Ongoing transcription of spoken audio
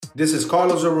This is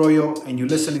Carlos Arroyo, and you're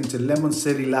listening to Lemon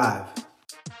City Live.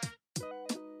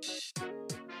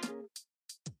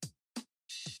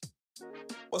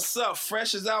 What's up?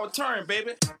 Fresh is our turn,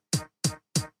 baby.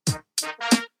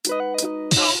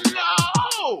 Oh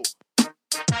no!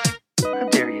 How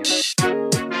dare you?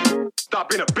 Stop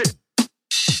being a bitch.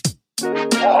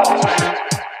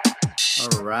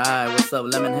 All right, what's up,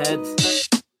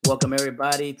 Lemonheads? Welcome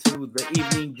everybody to the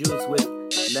Evening Juice with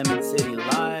Lemon City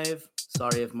Live.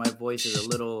 Sorry if my voice is a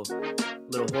little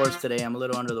hoarse today. I'm a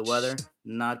little under the weather.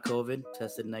 Not COVID.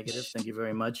 Tested negative. Thank you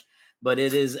very much. But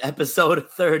it is episode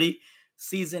 30,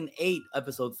 season 8,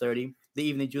 episode 30, the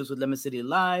Evening Juice with Lemon City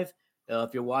Live.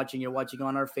 If you're watching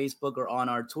on our Facebook or on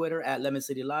our Twitter at Lemon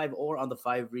City Live or on the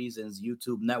 5 Reasons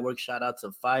YouTube network. Shout out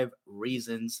to 5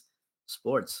 Reasons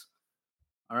Sports.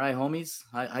 All right, homies.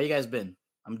 How you guys been?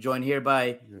 I'm joined here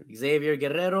by Xavier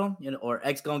Guerrero, or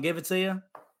X gonna give it to you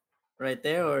right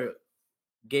there, or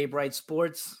Gabe Wright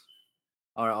Sports,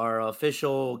 our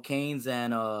official Canes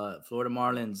and Florida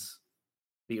Marlins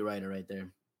beat writer right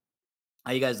there.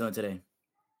 How you guys doing today?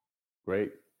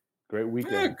 Great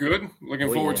weekend. Yeah, good.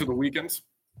 Looking forward to the weekends.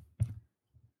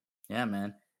 Yeah,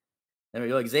 man. There we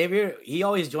go. Xavier, he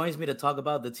always joins me to talk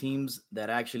about the teams that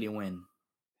actually win.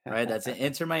 Right? That's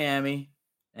Inter Miami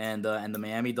and the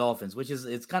Miami Dolphins, which is,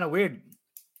 it's kind of weird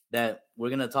that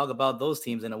we're gonna talk about those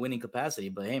teams in a winning capacity.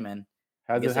 But hey, man,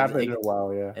 hasn't happened in a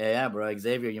while. Yeah, bro.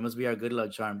 Xavier, you must be our good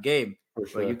luck charm. Gabe, for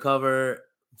sure. Bro, you cover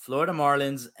Florida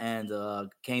Marlins and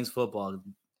Canes football.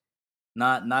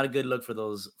 Not a good look for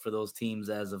those teams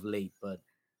as of late, but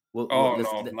not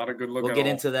a good look. We'll get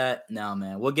into that now,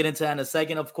 man. We'll get into that in a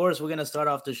second. Of course, we're gonna start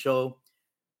off the show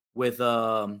with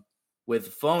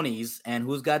phonies and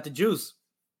who's got the juice.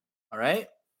 All right.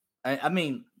 I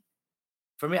mean,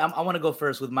 for me, I want to go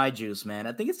first with my juice, man.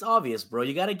 I think it's obvious, bro.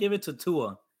 You got to give it to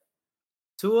Tua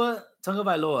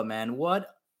Tagovailoa, man.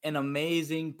 What an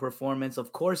amazing performance.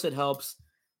 Of course, it helps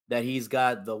that he's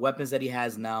got the weapons that he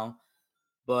has now,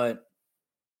 but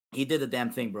he did the damn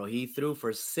thing, bro. He threw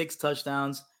for 6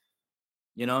 touchdowns.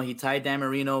 He tied Dan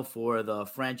Marino for the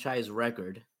franchise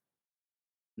record.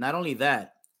 Not only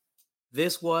that,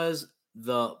 this was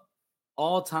the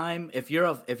all-time. If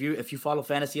you follow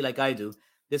fantasy like I do,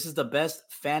 this is the best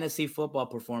fantasy football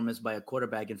performance by a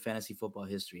quarterback in fantasy football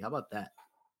history. How about that?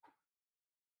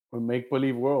 A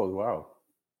make-believe world. Wow.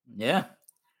 Yeah.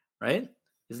 Right?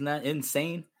 Isn't that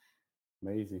insane?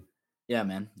 Amazing. Yeah,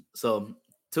 man. So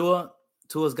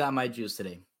Tua's got my juice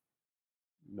today.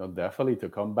 No, definitely to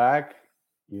come back.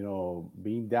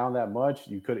 Being down that much,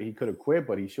 he could have quit,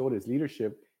 but he showed his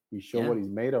leadership. He showed what he's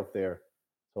made of there.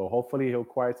 So hopefully he'll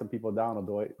quiet some people down,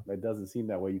 although it doesn't seem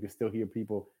that way. You can still hear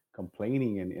people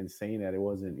complaining and saying that it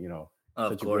wasn't,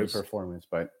 such a great performance.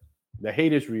 But the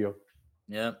hate is real.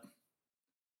 Yep.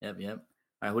 All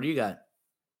right, who do you got?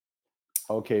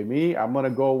 Okay, me, I'm going to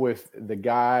go with the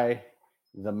guy,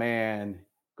 the man,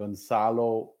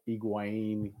 Gonzalo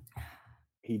Higuain.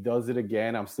 He does it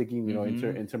again. I'm sticking,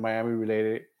 Inter Miami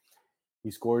related. He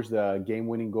scores the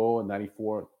game-winning goal in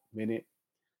 94th minute,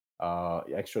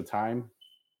 extra time.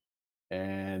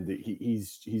 And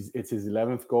it's his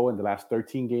 11th goal in the last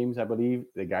 13 games, I believe.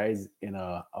 The guy's in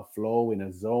a flow, in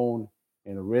a zone,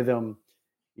 in a rhythm.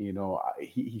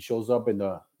 He shows up in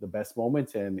the best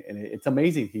moments, and it's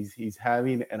amazing. He's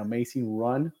having an amazing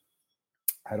run.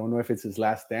 I don't know if it's his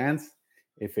last dance.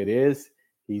 If it is,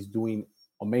 he's doing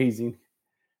amazing,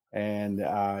 and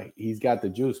he's got the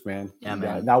juice, man. Yeah,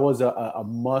 man. That was a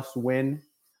must-win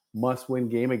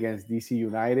game against DC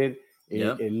United.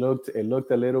 It looked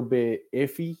a little bit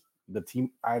iffy. The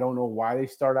team, I don't know why they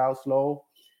start out slow,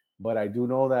 but I do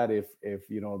know that if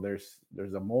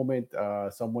there's a moment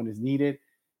someone is needed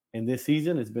in this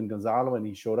season, it's been Gonzalo, and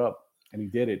he showed up and he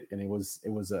did it. And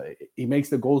he makes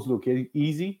the goals look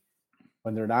easy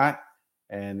when they're not,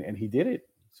 and he did it.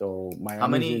 So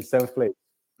Miami's in 7th place.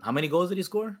 How many goals did he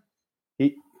score?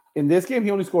 In this game,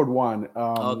 he only scored 1.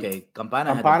 Okay,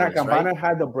 Campana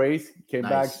had the brace, came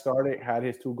back, started, had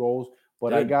his 2 goals.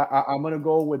 But I'm gonna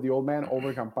go with the old man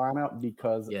over Campana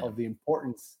because of the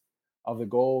importance of the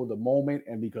goal, the moment,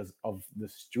 and because of the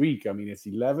streak. I mean, it's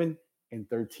 11 and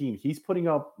 13. He's putting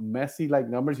up Messi-like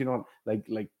numbers,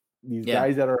 like these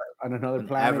guys that are on another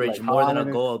planet, average like more than a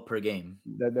goal per game.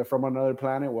 That they're from another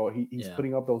planet. Well, he's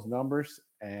putting up those numbers,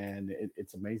 and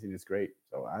it's amazing. It's great.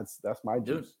 So that's my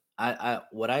juice.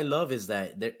 What I love is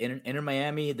that they're Inter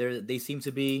Miami. They seem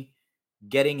to be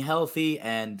getting healthy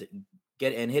and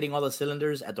hitting all the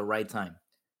cylinders at the right time.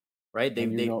 Right?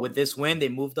 They with this win, they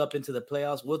moved up into the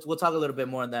playoffs. We'll talk a little bit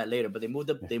more on that later. But they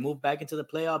moved back into the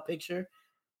playoff picture,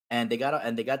 and they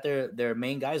got their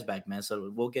main guys back, man.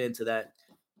 So we'll get into that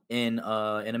in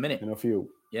a minute. In a few.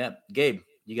 Yeah, Gabe,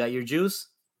 you got your juice?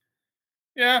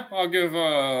 Yeah, I'll give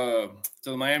to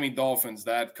the Miami Dolphins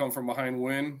that come from behind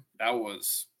win. That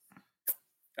was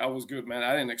good, man.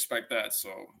 I didn't expect that, so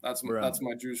that's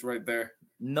my juice right there.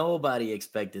 Nobody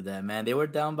expected that, man. They were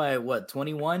down by what,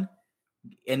 21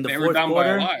 in the they fourth were down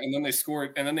quarter? by a lot, and then they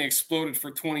scored, and then they exploded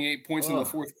for 28 points in the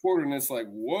fourth quarter, and it's like,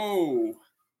 whoa.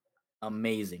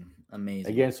 Amazing.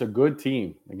 Against a good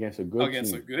team. Against a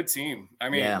good team. I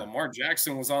mean, Lamar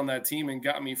Jackson was on that team and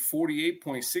got me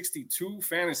 48.62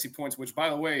 fantasy points, which, by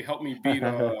the way, helped me beat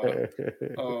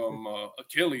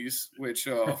Achilles, which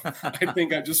I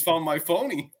think I just found my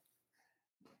phony.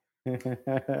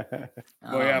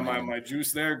 My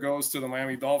juice there goes to the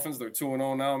Miami Dolphins. They're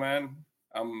 2-0 now, man.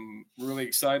 I'm really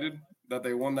excited that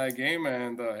they won that game,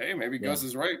 and hey, maybe Gus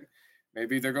is right.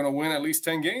 Maybe they're going to win at least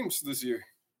 10 games this year.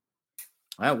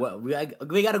 All right, well, we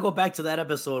got to go back to that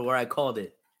episode where I called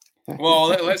it. Well,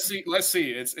 let's see.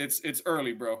 It's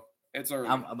early, bro. It's early.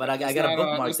 But I got to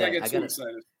bookmark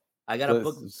that. I got to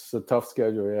book. It's a tough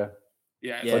schedule, yeah.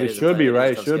 Yeah, but it should be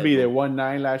right. It should be. They won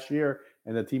 9 last year,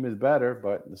 and the team is better,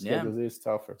 but the schedule is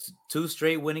tougher. 2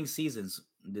 straight winning seasons.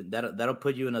 That'll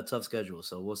put you in a tough schedule.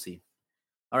 So we'll see.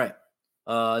 All right.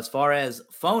 As far as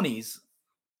phonies,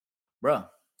 bro,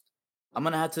 I'm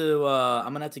gonna have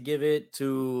to give it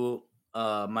to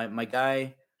my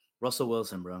guy Russell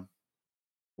Wilson, bro.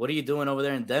 What are you doing over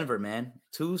there in Denver, man?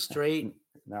 2 straight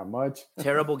not much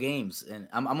terrible games, and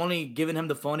I'm only giving him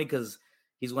the phony because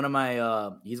he's one of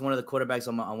my he's one of the quarterbacks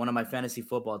on one of my fantasy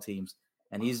football teams,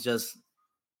 and he's just,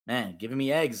 man, giving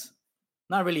me eggs.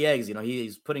 Not really eggs,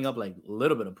 he's putting up like a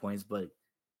little bit of points, but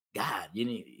God,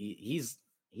 he's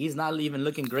not even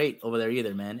looking great over there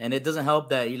either, man. And it doesn't help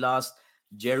that he lost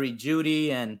Jerry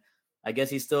Jeudy, and I guess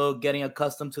he's still getting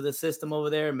accustomed to the system over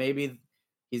there. Maybe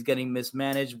he's getting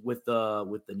mismanaged with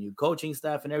the new coaching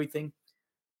staff and everything.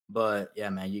 But yeah,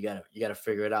 man, you gotta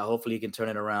figure it out. Hopefully, he can turn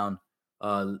it around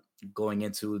going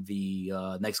into the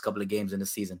next couple of games in the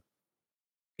season.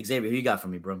 Xavier, who you got for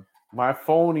me, bro? My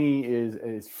phony is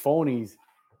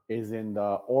in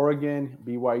the Oregon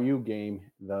BYU game.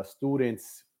 The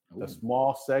students, the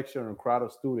small section or crowd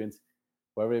of students,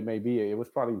 whoever it may be, it was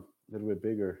probably a little bit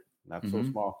bigger, not so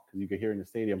small because you could hear in the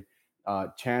stadium,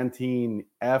 chanting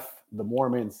 "F the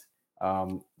Mormons."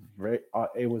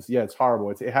 It's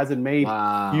horrible. It hasn't made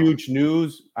huge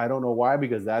news. I don't know why,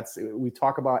 because we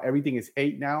talk about everything is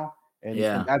hate now, and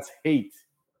that's hate.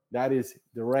 That is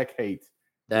direct hate.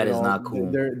 That is not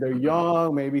cool. They're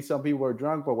young. Maybe some people are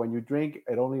drunk, but when you drink,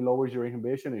 it only lowers your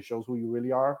inhibition. It shows who you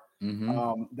really are.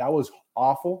 That was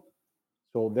awful.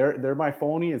 So they're my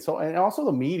phony, and also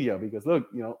the media, because look,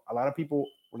 a lot of people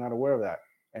were not aware of that,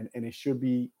 and it should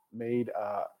be made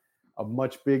a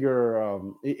much bigger.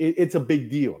 It's a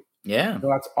big deal. Yeah, so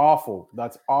that's awful.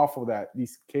 That's awful that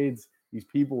these kids, these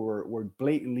people were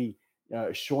blatantly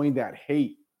showing that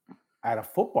hate at a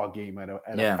football game, at a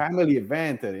family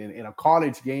event, in a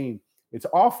college game. It's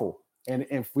awful. And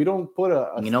if we don't put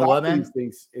a stop to these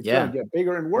things, it's going to get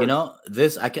bigger and worse.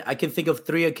 This I can think of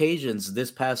 3 occasions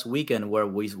this past weekend where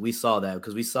we saw that,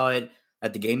 because we saw it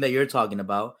at the game that you're talking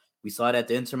about. We saw it at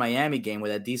the Inter Miami game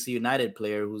with that DC United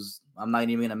player who's, I'm not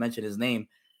even going to mention his name,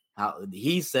 how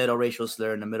he said a racial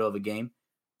slur in the middle of a game.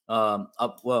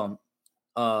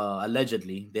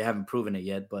 Allegedly, they haven't proven it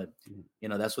yet, but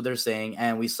that's what they're saying.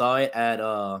 And we saw it at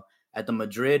the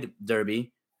Madrid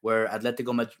derby, where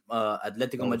Atletico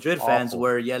Madrid fans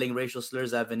were yelling racial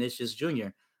slurs at Vinicius Jr.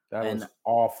 That was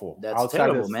awful. That's outside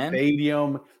terrible, the man.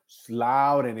 Stadium, it's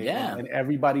loud, and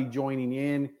everybody joining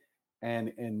in,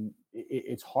 and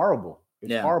it's horrible.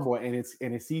 It's horrible, and it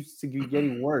seems to be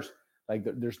getting worse. Like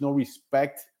there's no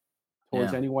respect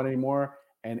towards anyone anymore.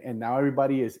 And now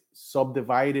everybody is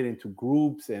subdivided into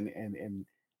groups, and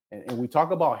we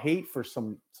talk about hate for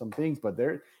some things, but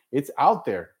it's out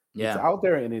there. Yeah. It's out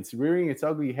there, and it's rearing its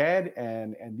ugly head,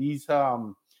 and these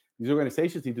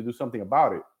organizations need to do something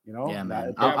about it. Yeah,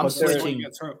 man.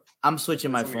 I'm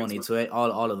switching my phony to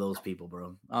all of those people,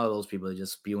 bro. All of those people are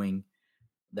just spewing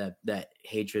that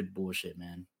hatred bullshit,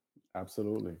 man.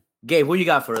 Absolutely. Gabe, who you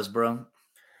got for us, bro?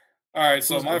 All right,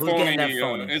 so my phony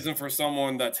isn't for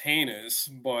someone that's heinous,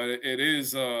 but it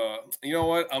is. You know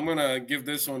what? I'm gonna give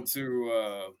this one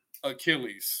to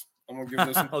Achilles. I'm gonna give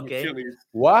this one to Achilles.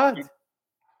 What?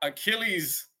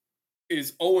 Achilles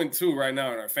is 0-2 right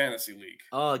now in our fantasy league.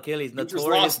 Oh, Achilles,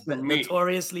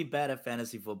 notoriously bad at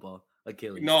fantasy football.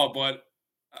 Achilles. No, but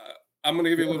I'm gonna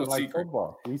give you a little secret.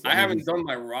 I haven't done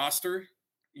my roster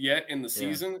yet in the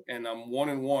season, and I'm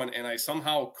 1-1, and I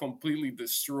somehow completely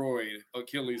destroyed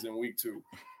Achilles in week 2.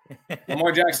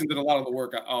 Lamar Jackson did a lot of the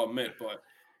work, I'll admit, but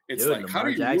It's like, how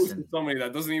do you lose to somebody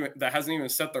that hasn't even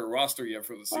set their roster yet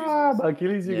for the season? But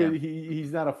Achilles,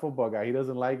 he's not a football guy. He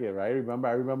doesn't like it, right?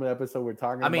 I remember the episode we're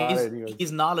talking about it.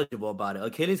 He's knowledgeable about it.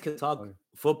 Achilles can talk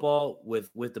football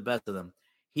with the best of them.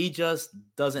 He just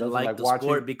doesn't like the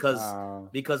sport because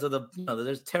of the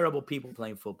there's terrible people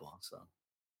playing football. So.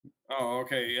 Oh,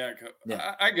 okay,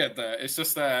 yeah. I get that. It's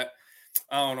just that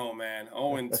I don't know, man.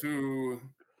 0-2,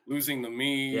 losing to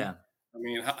me. Yeah. I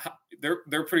mean,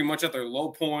 they're pretty much at their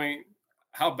low point.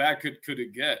 How bad could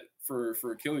it get for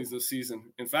Achilles this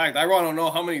season? In fact, I want to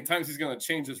know how many times he's going to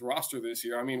change his roster this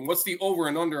year. I mean, what's the over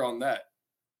and under on that?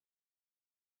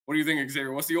 What do you think,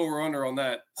 Xavier? What's the over under on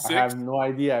that? 6? I have no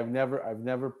idea. I've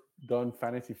never done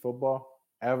fantasy football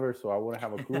ever, so I wouldn't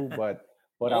have a clue. But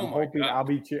I'm hoping I'll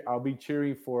be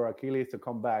cheering for Achilles to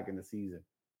come back in the season.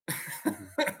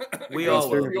 We all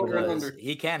will.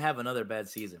 He can't have another bad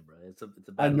season, bro. It's a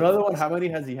bad another one. How many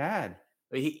has he had?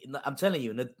 I'm telling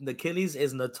you, Achilles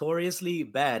is notoriously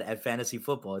bad at fantasy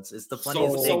football. It's the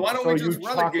funniest thing. So why don't we just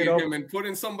relegate him and put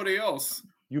in somebody else?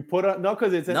 You put up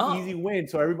because it's an easy win,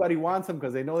 so everybody wants him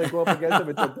because they know they go up against him.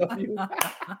 It's a W.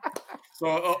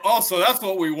 So also that's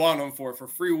what we want him for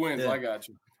free wins. Yeah. I got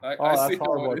you. I see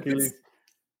horrible, Achilles.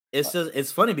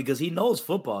 It's funny because he knows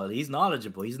football. He's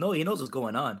knowledgeable. He knows what's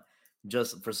going on.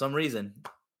 Just for some reason,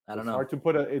 I don't know.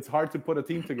 It's hard to put a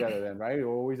team together then, right? You're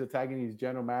always attacking these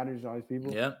general managers and all these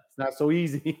people. Yeah, it's not so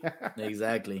easy.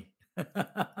 Exactly.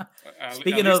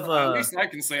 Speaking of, at least I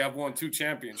can say I've won 2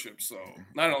 championships. So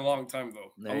not in a long time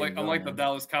though. Unlike the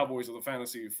Dallas Cowboys of the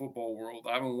fantasy football world,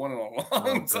 I haven't won in a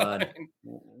long time.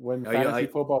 When fantasy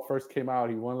football first came out,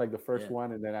 he won like the first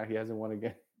one, and then he hasn't won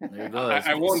again. There you go.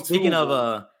 I won.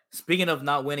 Speaking of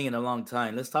not winning in a long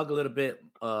time, let's talk a little bit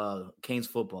Canes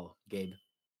football, Gabe.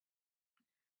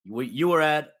 You were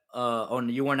at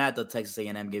you weren't at the Texas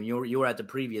A&M game. You were at the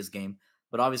previous game,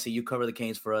 but obviously you cover the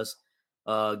Canes for us.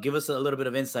 Give us a little bit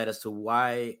of insight as to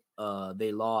why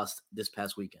they lost this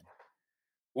past weekend.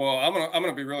 Well, I'm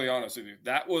gonna be really honest with you.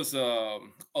 That was a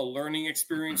learning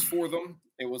experience for them.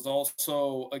 It was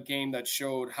also a game that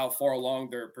showed how far along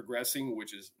they're progressing,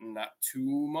 which is not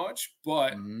too much.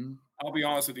 But I'll be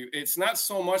honest with you, it's not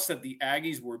so much that the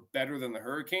Aggies were better than the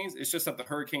Hurricanes. It's just that the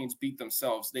Hurricanes beat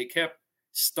themselves. They kept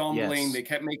stumbling. Yes. They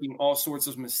kept making all sorts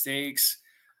of mistakes.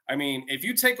 I mean, if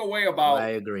you take away about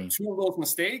 2 of those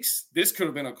mistakes, this could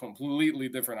have been a completely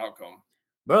different outcome.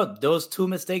 Bro, those 2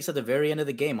 mistakes at the very end of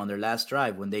the game on their last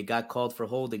drive when they got called for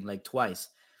holding like twice.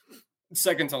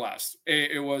 Second to last.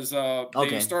 It was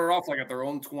they started off like at their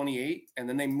own 28, and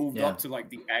then they moved up to like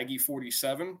the Aggie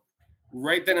 47.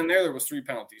 Right then and there was 3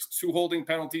 penalties, 2 holding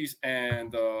penalties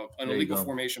and an illegal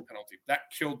formation penalty. That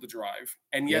killed the drive.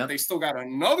 And yet they still got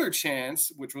another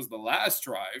chance, which was the last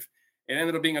drive. It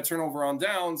ended up being a turnover on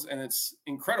downs, and it's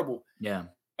incredible. Yeah.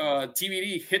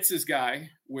 TVD hits his guy,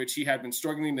 which he had been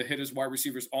struggling to hit his wide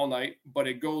receivers all night, but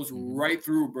it goes right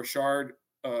through Brashard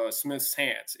Smith's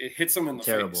hands. It hits him in the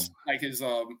face, like his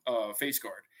face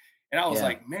guard. And I was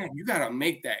like, man, you got to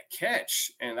make that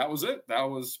catch. And that was it. That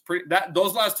was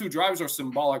those last 2 drives are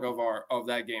symbolic of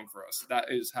that game for us. That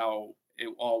is how it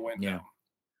all went down.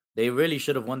 They really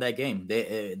should have won that game.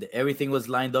 Everything was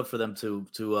lined up for them to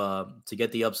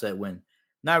get the upset win.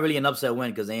 Not really an upset win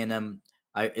because A&M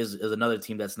is another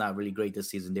team that's not really great this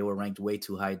season. They were ranked way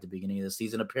too high at the beginning of the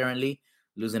season, apparently,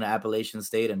 losing to Appalachian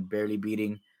State and barely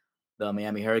beating the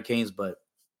Miami Hurricanes. But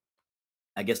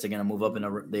I guess they're gonna move up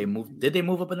Did they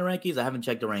move up in the rankings? I haven't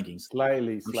checked the rankings.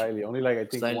 Slightly. Only like I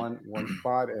think one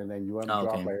spot, and then UM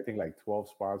dropped like I think like 12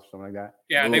 spots or something like that.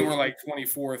 Yeah, they were like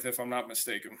 24th if I'm not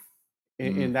mistaken.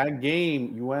 In that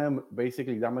game, UM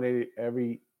basically dominated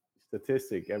every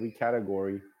statistic, every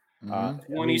category.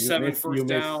 27 first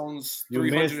downs,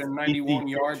 391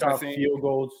 yards. I think field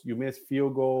goals. You missed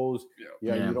field goals.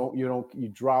 Yeah.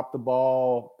 You drop the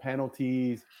ball,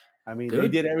 penalties. I mean, they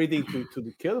did everything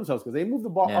to kill themselves because they moved the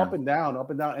ball up and down,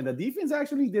 and the defense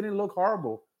actually didn't look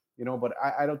horrible, but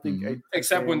I don't think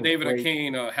except when David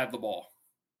Akane had the ball.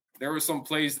 There were some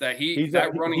plays that he's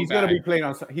going to be playing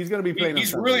on. He's going to be playing.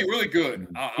 He's really, really good.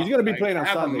 He's going to be playing on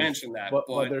Sunday. I haven't mentioned that,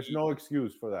 but there's no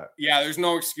excuse for that. Yeah, there's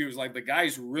no excuse. Like the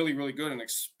guy's really, really good and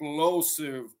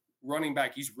explosive running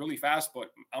back. He's really fast,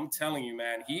 but I'm telling you,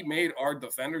 man, he made our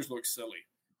defenders look silly.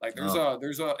 Like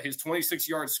there's his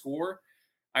 26-yard score.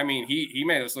 I mean, he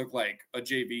made us look like a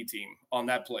JV team on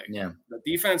that play. Yeah. The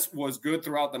defense was good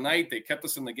throughout the night. They kept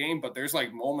us in the game, but there's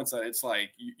like moments that it's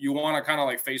like you want to kind of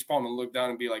like facepalm and look down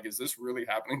and be like, is this really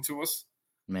happening to us?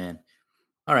 Man.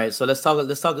 All right, so let's talk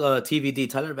TVD,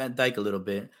 Tyler Van Dyke a little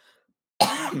bit.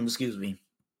 Excuse me.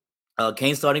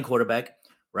 Kane starting quarterback,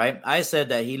 right? I said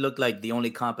that he looked like the only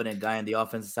competent guy on the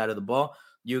offensive side of the ball.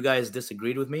 you guys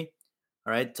disagreed with me.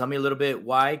 All right, tell me a little bit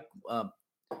why.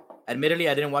 Admittedly,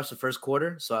 I didn't watch the first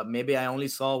quarter, so maybe I only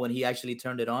saw when he actually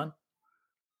turned it on.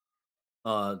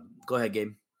 Go ahead,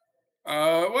 Gabe.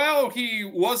 Well, he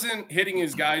wasn't hitting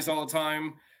his guys all the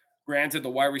time. Granted, the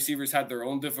wide receivers had their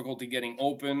own difficulty getting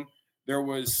open. There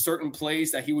was certain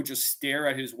plays that he would just stare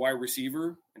at his wide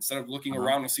receiver instead of looking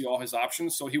around to see all his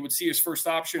options. So he would see his first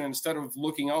option, and instead of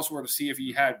looking elsewhere to see if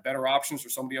he had better options or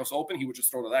somebody else open, he would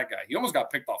just throw to that guy. He almost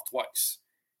got picked off twice.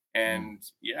 And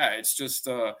yeah, it's just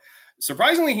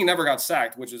surprisingly, he never got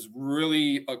sacked, which is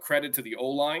really a credit to the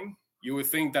O-line. You would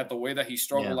think that the way that he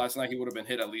struggled last night, he would have been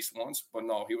hit at least once. But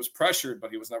no, he was pressured, but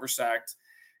he was never sacked.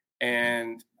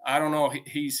 And I don't know,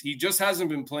 he just hasn't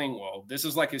been playing well. This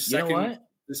is like his second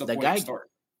disappointing start.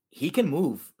 He can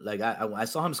move. Like I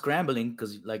saw him scrambling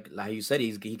because, like you said,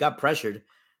 he got pressured,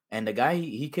 and the guy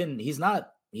he's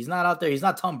not out there. He's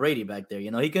not Tom Brady back there.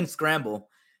 He can scramble.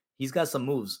 He's got some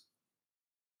moves.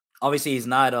 Obviously, he's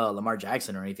not Lamar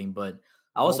Jackson or anything, but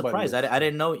I was surprised. I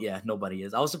didn't know. Yeah, nobody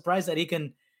is. I was surprised that he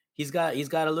can. He's got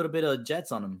a little bit of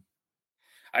jets on him.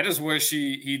 I just wish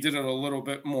he did it a little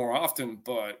bit more often,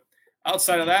 but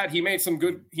outside of that, he made some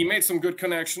good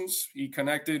connections. He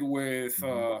connected with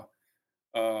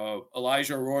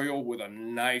Elijah Arroyo with a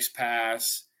nice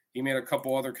pass. He made a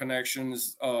couple other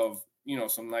connections of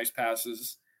some nice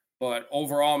passes. But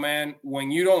overall, man, when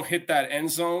you don't hit that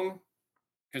end zone,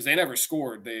 because they never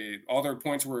scored, all their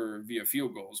points were via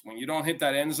field goals. When you don't hit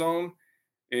that end zone,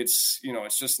 it's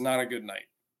just not a good night.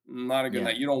 Not a good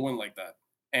night. You don't win like that.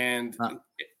 And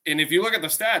if you look at the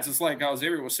stats, it's like how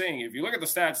Xavier was saying. If you look at the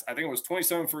stats, I think it was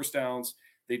 27 first downs.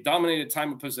 They dominated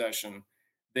time of possession.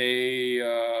 They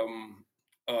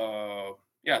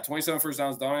 27 first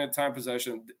downs, dominated time of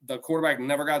possession. The quarterback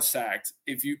never got sacked.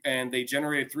 And they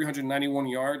generated 391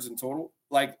 yards in total.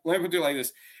 Like, let me put it like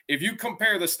this: if you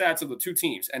compare the stats of the two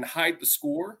teams and hide the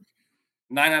score,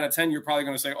 9 out of 10, you're probably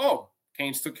going to say, "Oh,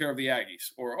 Canes took care of the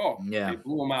Aggies," or they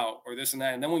blew them out, or this and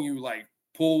that. And then when you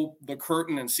pull the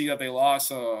curtain and see that they lost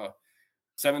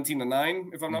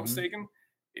 17-9, if I'm not mistaken,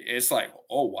 it's like,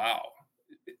 oh wow,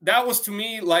 that was to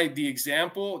me like the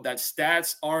example that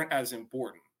stats aren't as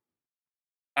important.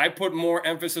 I put more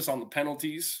emphasis on the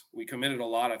penalties. We committed a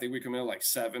lot. I think we committed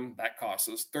 7. That cost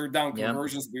us. Third down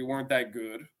conversions, we weren't that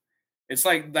good. It's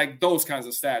like those kinds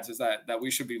of stats is that we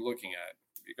should be looking at.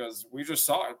 Because we just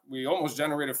saw it. We almost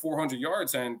generated 400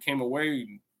 yards and came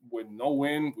away with no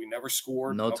win. We never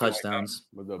scored. No touchdowns.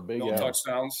 With a big no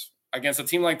touchdowns. Against a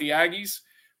team like the Aggies,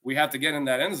 we had to get in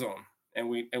that end zone, and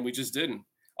we just didn't.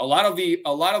 A lot of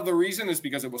the reason is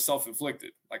because it was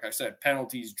self-inflicted. Like I said,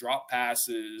 penalties, drop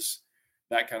passes,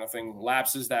 that kind of thing,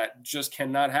 lapses that just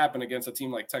cannot happen against a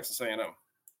team like Texas A&M.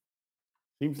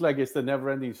 Seems like it's the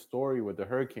never-ending story with the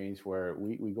Hurricanes, where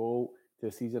we go to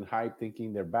season hype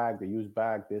thinking they're back, they use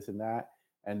back, this and that,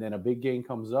 and then a big game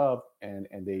comes up and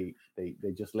they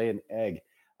just lay an egg.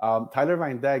 Tyler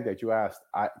Van Dyke that you asked,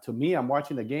 to me, I'm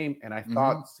watching the game and I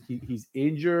thought he's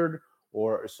injured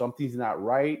or something's not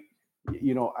right.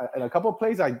 In a couple of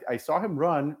plays I saw him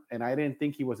run and I didn't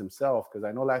think he was himself, because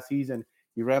I know last season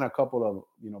he ran a couple of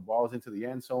balls into the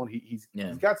end zone. He's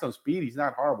got some speed. He's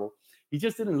not horrible. He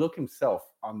just didn't look himself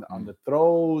on the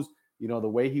throws. The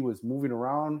way he was moving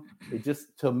around, it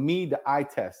just, to me, the eye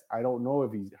test, I don't know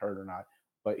if he's hurt or not,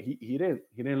 but he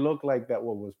didn't look like that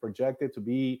what was projected to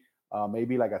be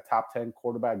maybe like a top 10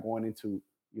 quarterback going into,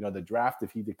 the draft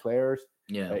if he declares.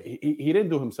 Yeah. He didn't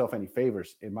do himself any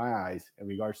favors in my eyes in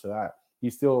regards to that. He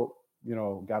still,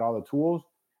 got all the tools.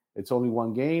 It's only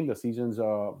one game. The season's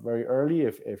very early.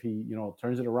 If he,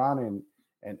 turns it around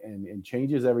and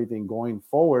changes everything going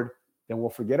forward, then we'll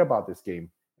forget about this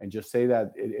game and just say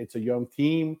that it's a young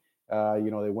team.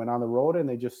 They went on the road and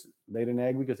they just laid an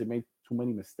egg because they made too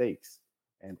many mistakes.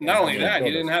 And not only that, he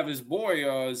didn't have his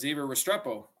boy Xavier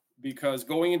Restrepo, because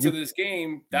going into this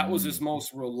game, that was his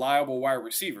most reliable wide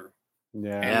receiver.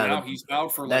 Yeah, and now he's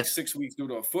out for 6 weeks due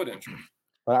to a foot injury.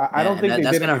 But I don't think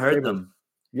that's going to hurt them.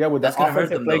 Yeah, with the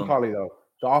offensive play calling though,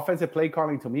 the offensive play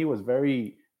calling to me was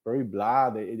very, very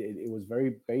blah. It was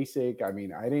very basic. I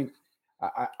mean,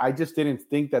 I just didn't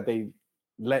think that they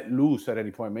let loose at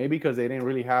any point. Maybe because they didn't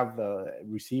really have the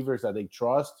receivers that they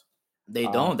trust. They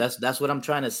don't. That's what I'm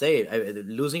trying to say.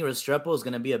 Losing Restrepo is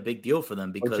going to be a big deal for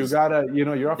them, because but you gotta,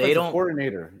 your offensive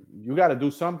coordinator, you got to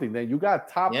do something. Then you got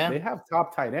top. Yeah. They have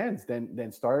top tight ends.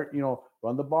 Then start,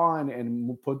 run the ball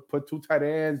and put 2 tight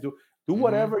ends. Do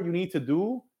whatever you need to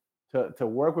do to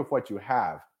work with what you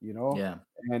have. Yeah.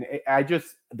 And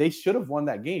they should have won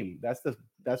that game.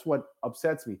 That's what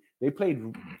upsets me. They played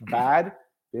bad.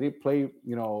 They didn't play,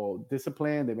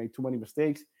 discipline. They made too many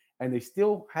mistakes, and they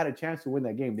still had a chance to win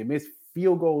that game. They missed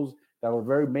field goals that were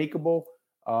very makeable.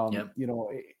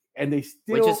 And they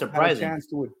still had a chance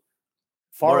to win.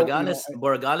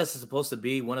 Borregales is supposed to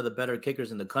be one of the better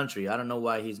kickers in the country. I don't know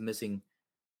why he's missing.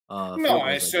 No,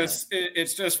 it's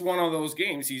just one of those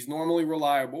games. He's normally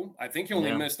reliable. I think he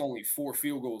only missed 4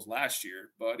 field goals last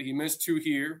year, but he missed 2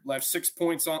 here, left 6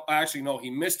 points on. Actually, no, he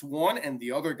missed 1 and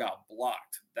the other got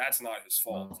blocked. That's not his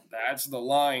fault. That's the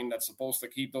line that's supposed to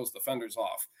keep those defenders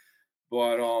off.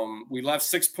 But we left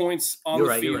 6 points on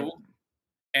the field,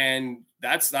 and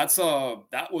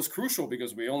that was crucial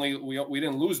because we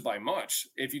didn't lose by much.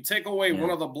 If you take away one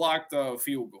of the blocked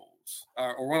field goals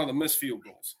or one of the missed field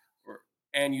goals,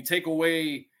 and you take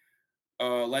away,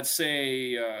 let's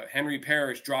say, Henry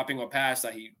Parrish dropping a pass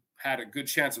that he had a good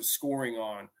chance of scoring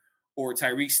on, or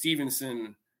Tyreek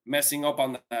Stevenson messing up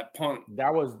on that punt.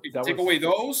 That was away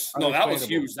those. No, that was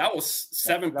huge. That was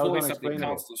 7 points that they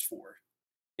counted us for.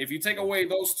 If you take away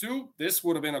those 2, this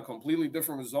would have been a completely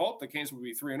different result. The Canes would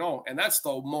be 3-0, and that's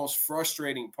the most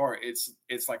frustrating part. It's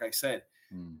like I said,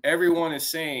 everyone is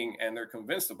saying, and they're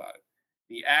convinced about it,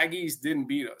 the Aggies didn't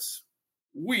beat us.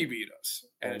 We beat us,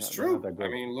 and it's true. I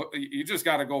mean, look, you just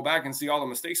got to go back and see all the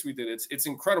mistakes we did. It's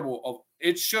incredible.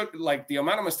 It should, like, the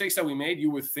amount of mistakes that we made,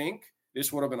 you would think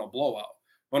this would have been a blowout,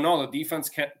 but no, the defense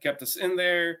kept us in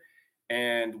there,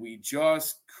 and we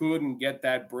just couldn't get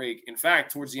that break. In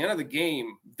fact, towards the end of the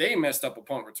game, they messed up a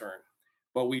punt return,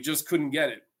 but we just couldn't get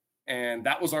it, and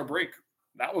that was our break.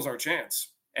 That was our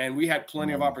chance, and we had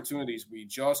plenty of opportunities. We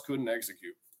just couldn't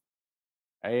execute.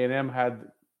 A&M had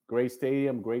great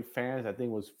stadium, great fans. I think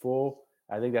it was full.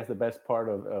 I think that's the best part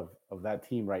of that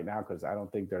team right now because I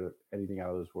don't think they're anything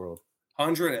out of this world.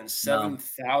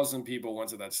 107,000 people went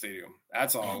to that stadium.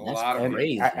 That's a lot of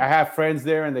crazy. I have friends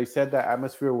there, and they said that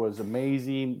atmosphere was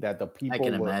amazing, that the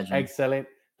people were excellent.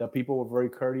 The people were very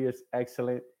courteous,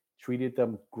 excellent, treated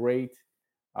them great.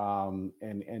 And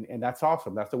that's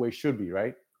awesome. That's the way it should be,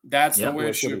 right? That's the way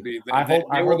it should be. I hope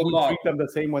we treat them the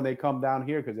same when they come down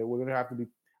here because we're going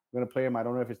to play them. I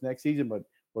don't know if it's next season, but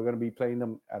we're going to be playing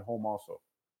them at home also.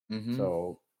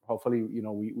 So hopefully,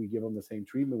 we give them the same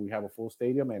treatment. We have a full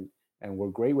stadium and we're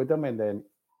great with them. And then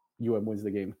UM wins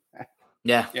the game.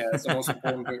 Yeah, that's the most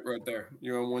important bit right there.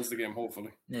 UM wins the game,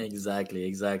 hopefully.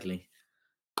 Exactly.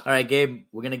 All right, Gabe,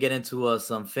 we're going to get into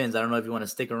some Fins. I don't know if you want to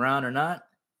stick around or not.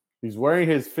 He's wearing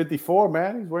his 54,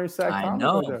 man. He's wearing Sac I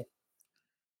know.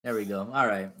 There we go. All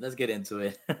right, let's get into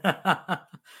it.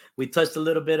 We touched a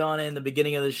little bit on it in the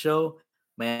beginning of the show.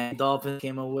 Man, Dolphins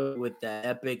came away with that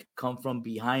epic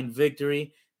come-from-behind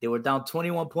victory. They were down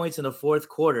 21 points in the fourth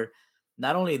quarter.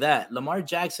 Not only that, Lamar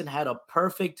Jackson had a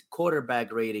perfect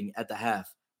quarterback rating at the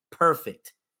half.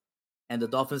 Perfect. And the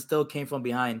Dolphins still came from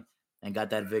behind and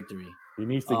got that victory. He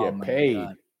needs to get paid.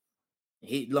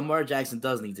 Lamar Jackson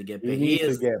does need to get paid. He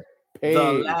is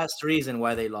the last reason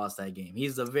why they lost that game.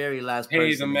 He's the very last person.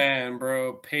 Pay the man,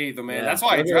 bro. Pay the man. Yeah. That's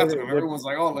why I drafted him. Everyone's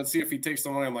like, oh, let's see if he takes the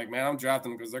money. I'm like, man, I'm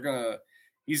drafting him because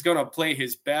he's going to play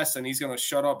his best and he's going to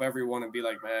shut up everyone and be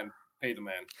like, man, pay the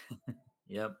man.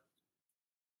 Yep.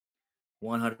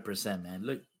 100%, man.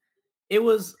 Look, there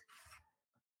was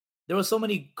so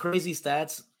many crazy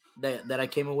stats that I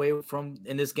came away from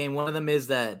in this game. One of them is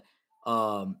that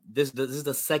this is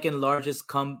the second largest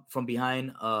come from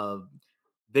behind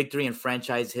victory in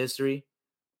franchise history.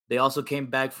 They also came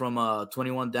back from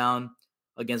 21 down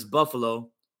against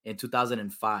Buffalo in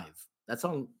 2005. That's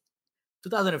all.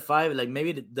 2005, like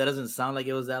maybe that doesn't sound like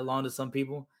it was that long to some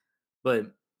people, but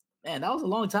man, that was a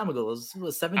long time ago. It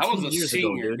was 17 years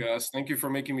ago, dude. Gus. Thank you for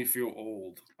making me feel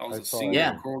old. I was a senior.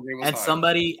 Yeah, and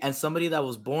somebody that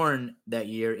was born that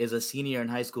year is a senior in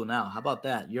high school now. How about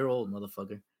that? You're old,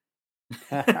 motherfucker.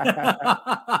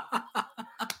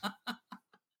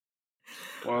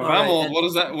 Well, if I'm old,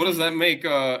 what does that make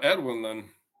Edwin then?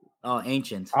 Oh,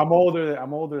 ancient. I'm older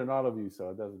than all of you, so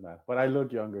it doesn't matter. But I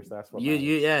look younger, so that's what you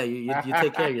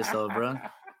take care of yourself, bro.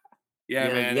 Yeah,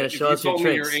 man. You gotta show us your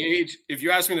tricks. Your age, if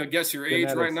you ask me to guess your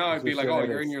age right now, I'd be like, oh,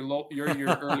 you're in your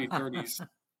early 30s.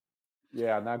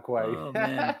 Yeah, not quite. Oh,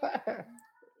 man.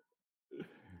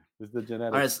 It's the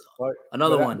genetics. All right,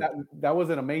 another one. That was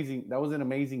an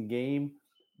amazing game.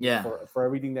 Yeah. For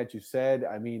everything that you said.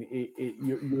 I mean,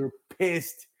 you're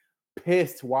pissed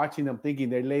watching them, thinking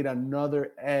they laid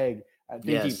another egg.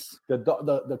 Thinking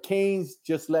the Canes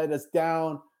just let us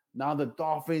down. Now the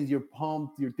Dolphins, you're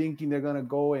pumped. You're thinking they're gonna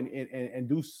go and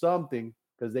do something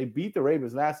because they beat the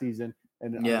Ravens last season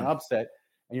and an upset.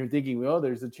 And you're thinking, well,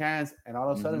 there's a chance. And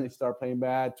all of a sudden they start playing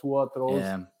bad. Tua throws,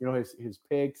 his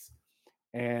picks,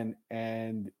 and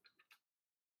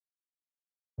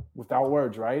without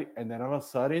words, right? And then all of a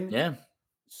sudden,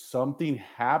 something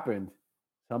happened.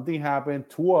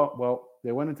 Tua, well,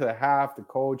 they went into the half, the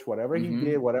coach, whatever he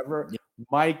did, whatever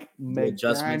Mike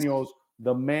McDaniels,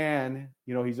 the man,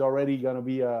 he's already going to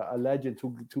be a legend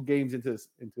two games into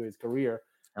his career.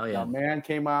 Oh, yeah. The man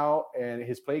came out, and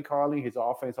his play calling, his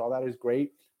offense, all that is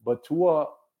great. But Tua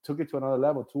took it to another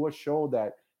level. Tua showed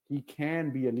that he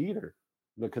can be a leader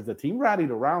because the team rallied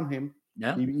around him.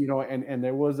 Yeah. And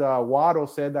there was Waddle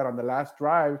said that on the last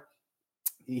drive,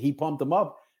 he pumped him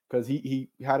up because he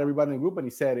had everybody in the group, and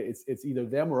he said it's either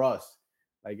them or us.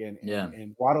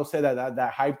 And Waddle said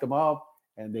that hyped him up,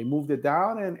 and they moved it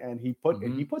down, and he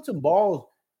put some balls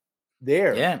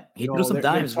there. Yeah, he threw some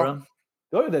dimes, bro.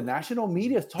 The national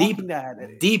media is talking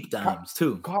deep dimes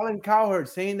too. Colin Cowherd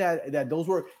saying that those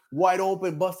were wide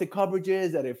open, busted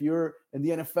coverages. That if you're in the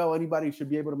NFL, anybody should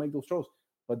be able to make those throws.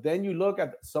 But then you look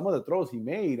at some of the throws he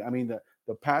made. I mean, the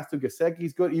pass to Gesicki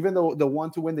is good. Even though the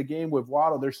one to win the game with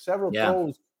Waddle, there's several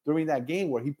throws during that game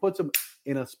where he puts them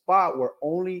in a spot where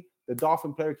only the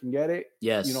Dolphin player can get it.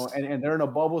 Yes. And they're in a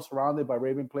bubble surrounded by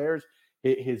Raven players.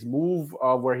 His move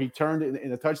where he turned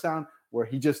in a touchdown, where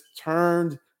he just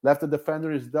turned, left the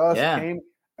defender his dust, came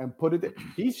and put it there.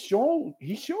 He showed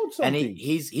something. And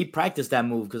he practiced that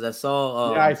move because I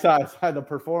saw I saw the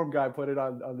Perform guy put it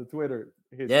on the Twitter.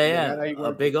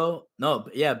 Big O. No,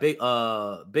 yeah, Big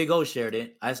O shared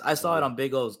it. I saw it on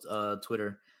Big O's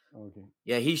Twitter. Okay.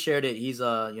 Yeah, he shared it. He's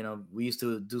we used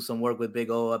to do some work with Big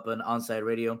O up on Onside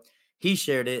Radio. He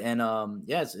shared it, and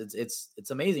it's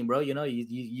amazing, bro.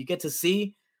 You get to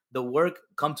see the work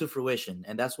come to fruition,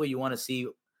 and that's what you want to see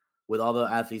with all the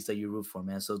athletes that you root for,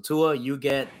 man. So Tua, you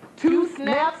get 2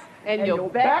 snaps and your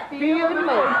backfield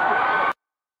leg.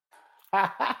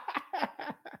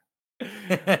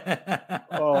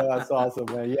 Oh, that's awesome,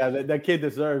 man. Yeah, that kid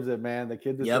deserves it, man. The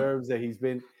kid deserves it.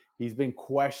 He's been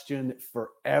questioned for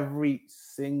every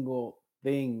single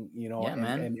thing,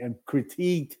 and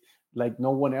critiqued like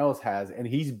no one else has, and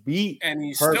he's beat and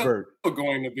he's Herbert. Still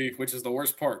going to be, which is the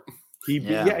worst part. He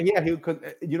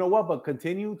you know what? But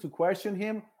continue to question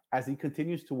him as he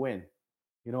continues to win.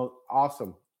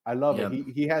 Awesome. I love it.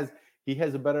 He has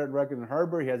a better record than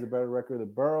Herbert. He has a better record than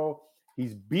Burrow.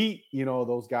 He's beat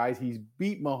those guys. He's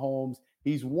beat Mahomes.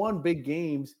 He's won big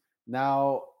games.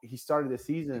 Now he started the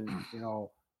season,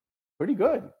 pretty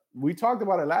good. We talked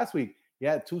about it last week. He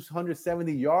had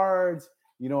 270 yards.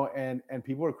 And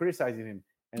people were criticizing him.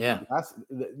 And that's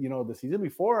the season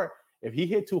before, if he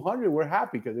hit 200, we're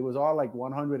happy because it was all like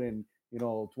 120,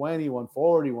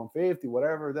 140, 150,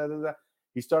 whatever.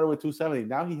 He started with 270.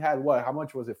 Now he had what? How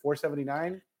much was it?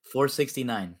 479?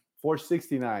 469.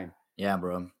 469. Yeah,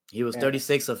 bro. He was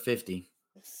 36 of 50.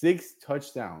 6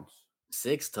 touchdowns.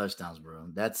 6 touchdowns, bro.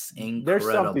 That's incredible. There's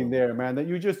something there, man. That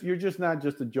you're just not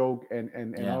just a joke, and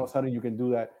all of a sudden you can do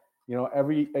that.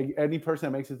 Any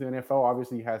person that makes it to the NFL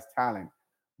obviously has talent,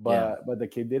 but the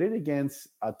kid did it against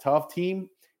a tough team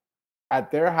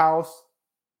at their house,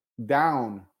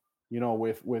 down.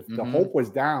 With the hope was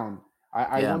down.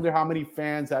 I wonder how many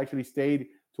fans actually stayed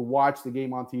to watch the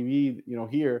game on TV.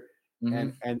 Here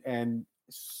and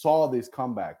saw this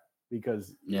comeback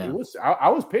because it was. I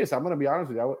was pissed. I'm gonna be honest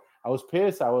with you. I was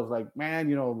pissed. I was like, man,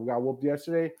 we got whooped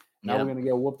yesterday. Now we're gonna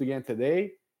get whooped again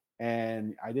today,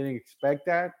 and I didn't expect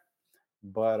that.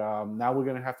 But now we're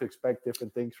gonna have to expect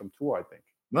different things from Tua, I think.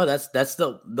 No, that's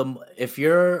the if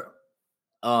you're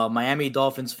a Miami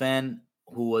Dolphins fan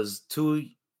who's too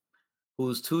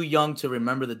young to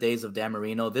remember the days of Dan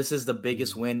Marino, this is the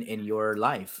biggest win in your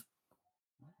life.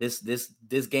 This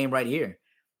game right here.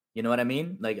 You know what I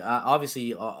mean? Like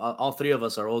obviously, all 3 of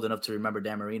us are old enough to remember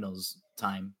Dan Marino's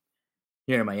time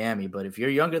here in Miami. But if you're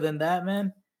younger than that,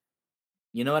 man.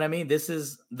 You know what I mean? This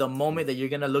is the moment that you're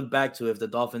going to look back to if the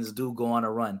Dolphins do go on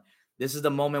a run. This is the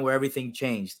moment where everything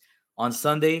changed. On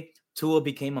Sunday, Tua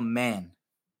became a man.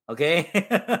 Okay?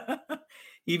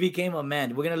 He became a man.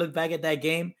 We're going to look back at that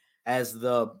game as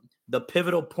the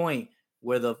pivotal point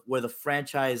where the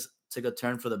franchise took a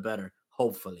turn for the better,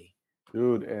 hopefully.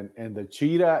 Dude, and the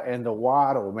cheetah and the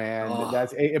Waddle, man.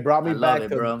 It brought me back to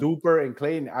Duper and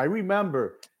Clayton. I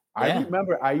remember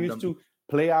I used to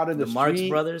play out in the street Marx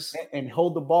brothers and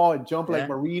hold the ball and jump like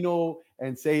Marino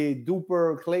and say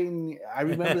Duper, Clayton. I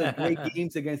remember the great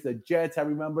games against the Jets. I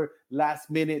remember last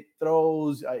minute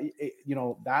throws.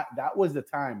 That was the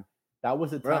time. That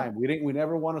was the time. We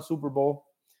never won a Super Bowl.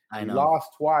 We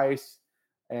lost twice,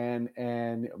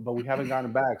 but we haven't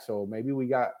gotten back. So maybe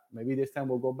this time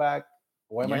we'll go back.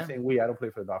 Why am I saying we? I don't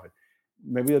play for the Dolphins.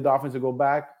 Maybe the Dolphins will go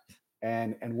back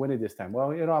and win it this time.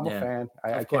 Well, I'm a fan.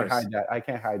 I can't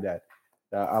hide that.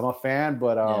 I'm a fan,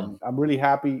 but I'm really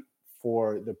happy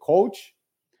for the coach,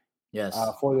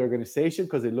 for the organization,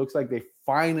 because it looks like they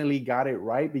finally got it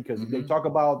right. Because they talk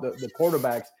about the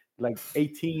quarterbacks like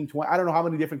 18, 20. I don't know how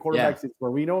many different quarterbacks it's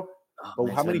Marino, but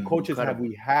how many coaches have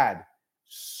we had?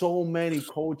 So many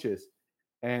coaches.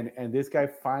 And this guy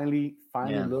finally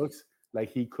looks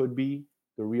like he could be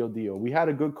the real deal. We had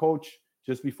a good coach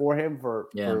just before him for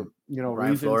Brian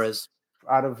reasons Flores.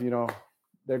 Out of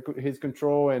his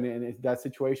control and that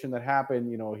situation that happened.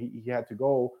 He had to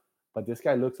go, but this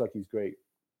guy looks like he's great,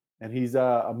 and he's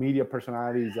a media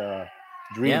personality. He's a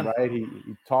dream, right? He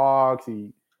talks.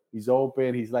 He's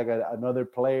open. He's like another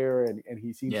player, and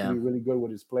he seems to be really good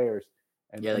with his players.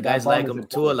 And the guys like him.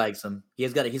 Tua likes him.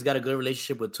 He's got a good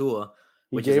relationship with Tua.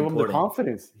 He gave him the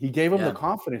confidence. He gave him the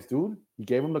confidence, dude. He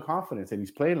gave him the confidence, and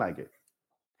he's playing like it.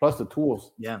 Plus the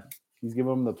tools. Yeah. He's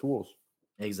giving him the tools.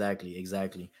 Exactly.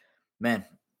 Man,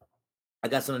 I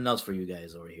got something else for you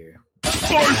guys over here.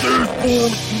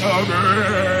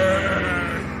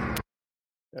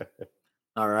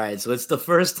 All right. So it's the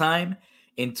first time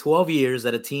in 12 years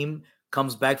that a team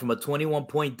comes back from a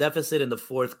 21-point deficit in the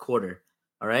fourth quarter.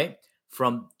 All right.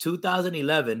 From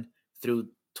 2011 through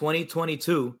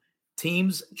 2022,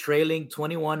 teams trailing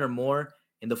 21 or more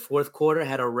in the fourth quarter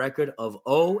had a record of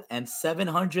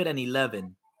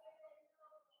 0-711.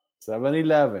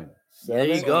 711. There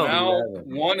you go. Now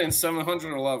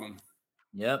 1-711.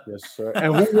 Yep. Yes, sir.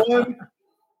 And who won?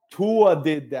 Tua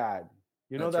did that.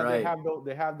 That's that right.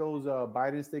 they have those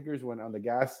Biden stickers when on the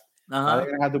gas. Uh-huh.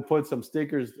 They're gonna have to put some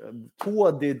stickers.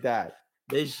 Tua did that.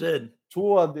 They should.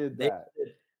 Tua did that.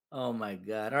 Oh my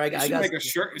God! All right, I got make a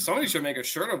shirt. Somebody should make a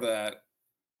shirt of that.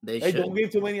 Hey, don't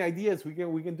give too many ideas. We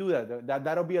can do that.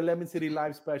 That'll be a Lemon City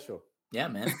Live special. Yeah,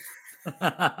 man.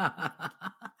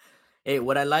 Hey,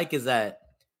 what I like is that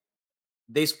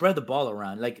they spread the ball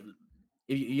around. Like,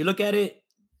 if you look at it,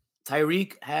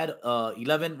 Tyreek had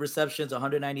 11 receptions,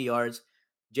 190 yards.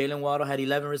 Jalen Waddle had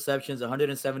 11 receptions,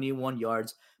 171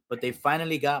 yards. But they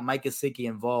finally got Mike Gesicki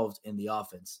involved in the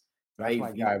offense. Right?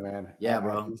 That's my guy, man. Yeah,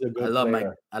 bro. He's a good I love player.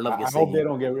 Mike. I love Gesicki. I hope they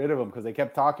don't get rid of him because they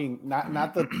kept talking,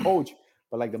 not the coach,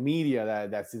 but like the media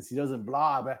that since he doesn't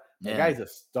blah, but the guy's a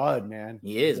stud, man.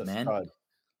 He's a man. Stud.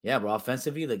 Yeah, bro.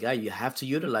 Offensively, the guy, you have to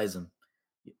utilize him.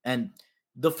 And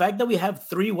the fact that we have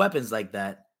three weapons like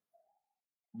that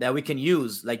we can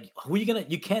use, like,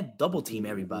 you can't double team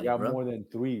everybody. We got bro. more than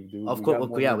three, dude. Of course,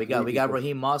 we got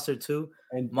Raheem Mostert too.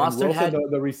 And Mostert Wilson, had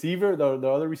the receiver, the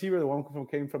other receiver, the one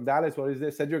came from Dallas. What is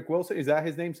this? Cedric Wilson? Is that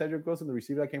his name? Cedric Wilson, the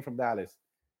receiver that came from Dallas.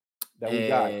 That we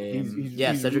got.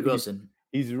 He's Cedric Wilson.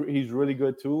 He's really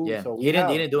good too. Yeah, so he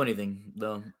didn't do anything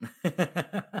though.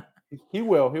 He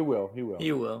will.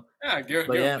 Yeah, give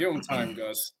him time,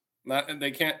 Gus.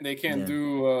 They can't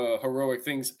do heroic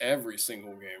things every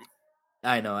single game.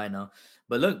 I know.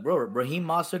 But look, bro, Raheem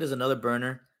Mostert is another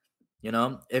burner.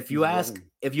 If you ask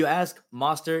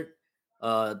Mostert,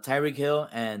 Tyreek Hill,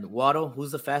 and Waddle,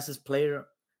 who's the fastest player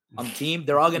on the team,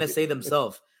 they're all gonna say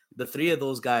themselves. The three of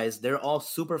those guys, they're all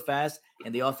super fast,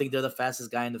 and they all think they're the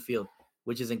fastest guy in the field,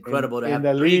 which is incredible to have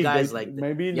three guys like that.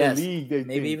 Maybe in the league,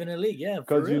 even in the league, yeah.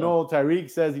 Because Tyreek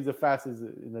says he's the fastest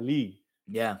in the league.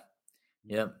 Yeah.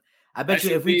 Yep. I bet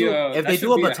you if they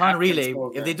do a baton relay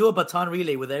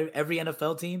with every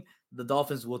NFL team, the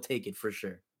Dolphins will take it for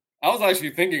sure. I was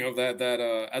actually thinking of that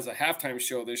as a halftime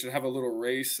show, they should have a little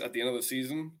race at the end of the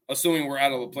season, assuming we're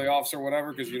out of the playoffs or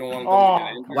whatever, because you don't want them to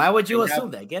get injured. Why would you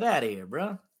assume that? Get out of here,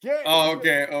 bro.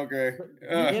 Okay.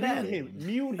 Get out of here.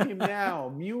 Mute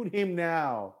him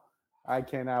now. I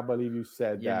cannot believe you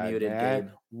said You're that, muted, man. Gabe.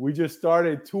 We just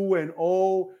started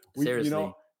 2-0.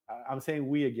 Seriously. I'm saying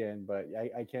we again, but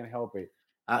I can't help it.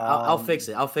 I'll fix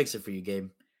it. I'll fix it for you, Gabe.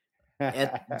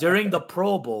 During the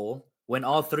Pro Bowl, when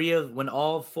all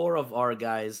four of our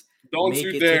guys don't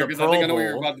you dare, because I think I know what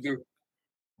you're about to do.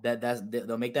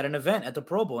 They'll make that an event at the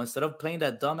Pro Bowl instead of playing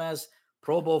that dumbass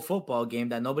Pro Bowl football game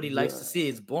that nobody likes to see.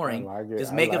 It's boring.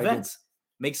 Just make events,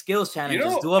 make skills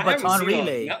challenges, do a baton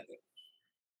relay.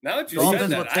 Now that you said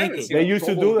that, they used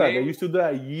to do that. They used to do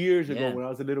that years ago when I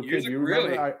was a little kid. You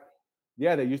remember? Really?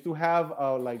 Yeah, they used to have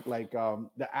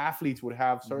the athletes would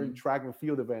have certain track and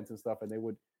field events and stuff, and they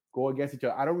would go against each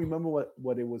other. I don't remember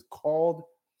what it was called.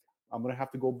 I'm gonna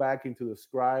have to go back into the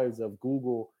scribes of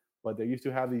Google, but they used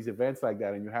to have these events like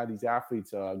that, and you had these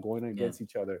athletes going against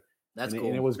each other. That's cool.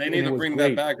 And it was, they need to bring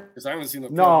that back because I haven't seen the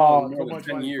in more too than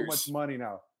 10 years. Too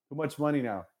much money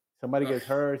now. Somebody gets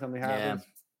hurt, something happens.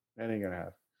 That ain't gonna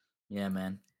happen. Yeah,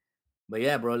 man. But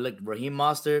yeah, bro, look, Raheem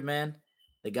Mostert, man.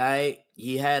 The guy,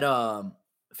 he had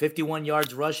 51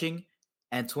 yards rushing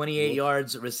and 28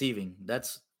 yards receiving.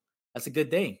 That's a good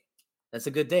day. That's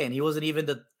a good day. And he wasn't even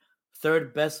the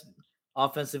third best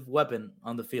offensive weapon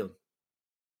on the field.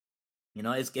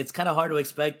 It's kind of hard to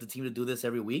expect the team to do this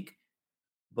every week.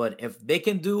 But if they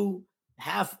can do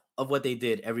half of what they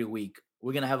did every week,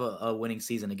 we're gonna have a winning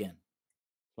season again.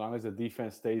 As long as the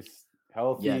defense stays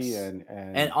healthy, yes.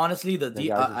 and honestly, there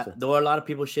were a lot of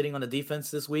people shitting on the defense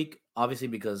this week, obviously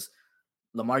because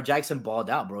Lamar Jackson balled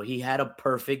out, bro. He had a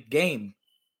perfect game.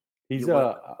 He's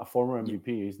a former MVP.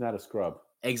 He's not a scrub.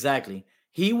 Exactly.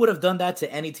 He would have done that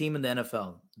to any team in the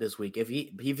NFL this week. If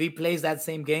he plays that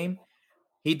same game,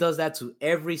 he does that to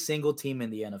every single team in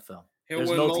the NFL. There's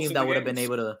no team that would have been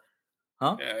able to.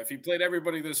 Huh? Yeah, if he played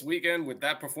everybody this weekend with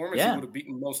that performance, he would have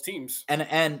beaten most teams.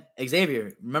 And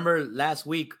Xavier, remember last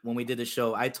week when we did the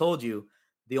show, I told you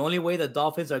the only way the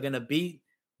Dolphins are going to beat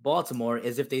Baltimore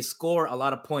is if they score a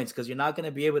lot of points, because you're not going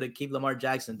to be able to keep Lamar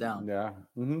Jackson down. Yeah,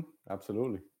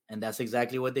 absolutely. And that's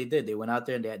exactly what they did. They went out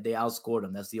there and they outscored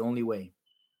them. That's the only way.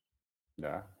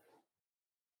 Yeah.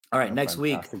 All right, next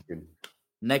week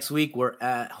we're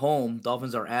at home.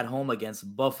 Dolphins are at home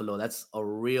against Buffalo. That's a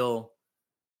real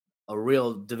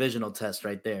divisional test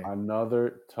right there.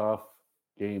 Another tough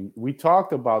game. We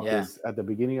talked about this at the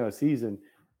beginning of the season,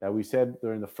 that we said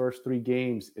during the first 3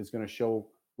 games is going to show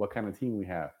what kind of team we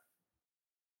have.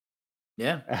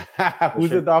 Yeah.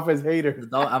 Who's the Dolphins hater?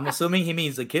 I'm assuming he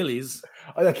means Achilles.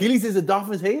 Oh, Achilles is a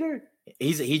Dolphins hater?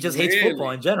 He just hates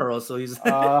football in general, so he's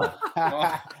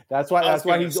that's why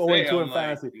he's 0-2 in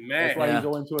fantasy. That's why he's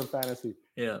 0-2 in fantasy.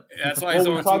 Yeah. That's why he's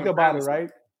 0-2 we talked about it, right?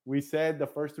 We said the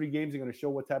first 3 games are going to show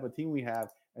what type of team we have,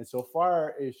 and so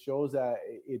far it shows that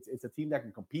it's a team that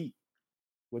can compete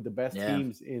with the best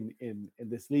teams in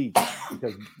this league,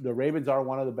 because the Ravens are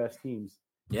one of the best teams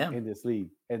in this league,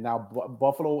 and now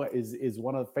Buffalo is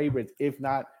one of the favorites, if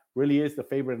not really is the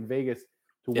favorite in Vegas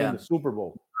to win the Super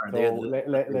Bowl. So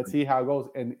let's see how it goes,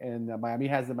 and Miami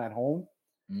has them at home,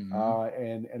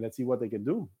 and let's see what they can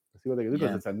do. Let's see what they can do,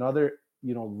 because it's another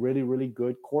really, really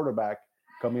good quarterback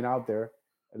coming out there.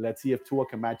 Let's see if Tua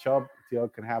can match up. Tua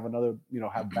can have another,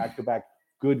 have back-to-back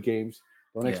good games.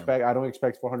 I don't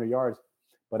expect 400 yards,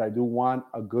 but I do want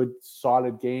a good,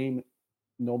 solid game.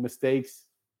 No mistakes,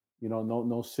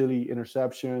 no silly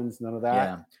interceptions, none of that.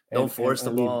 Yeah. Don't force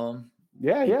the ball.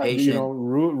 Yeah.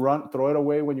 Run, throw it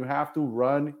away when you have to.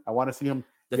 Run. I want to see him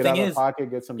get out of the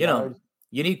pocket, get some yards.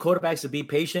 You need quarterbacks to be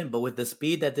patient, but with the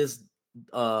speed that this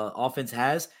offense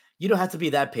has, you don't have to be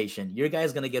that patient. Your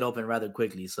guy's going to get open rather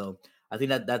quickly. So I think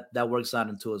that works out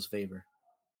in Tua's favor.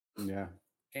 Yeah.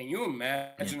 Can you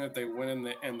imagine if they win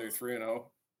and they're 3-0?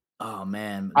 Oh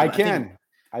man, I can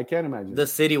imagine. The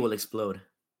city will explode.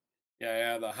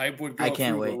 Yeah, the hype would go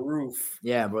through the roof.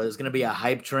 Yeah, bro, there's gonna be a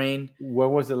hype train.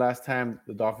 When was the last time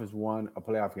the Dolphins won a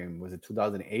playoff game? Was it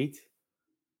 2008?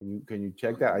 Can you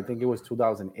check that? I think it was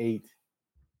 2008.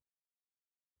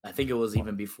 I think it was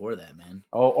even before that, man.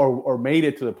 Oh, or made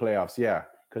it to the playoffs, yeah.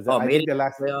 Because I think the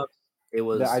last playoffs. It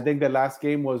was. I think the last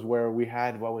game was where we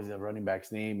had, what was the running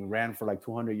back's name? We ran for like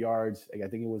 200 yards. I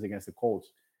think it was against the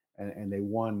Colts, and they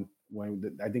won.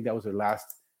 I think that was their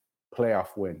last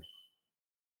playoff win.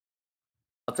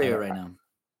 I'll tell you right now.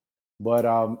 But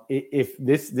if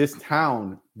this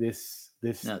town, this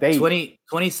state,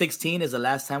 2016 is the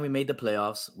last time we made the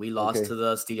playoffs. We lost to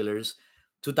the Steelers.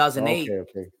 2008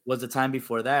 was the time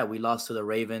before that. We lost to the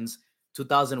Ravens.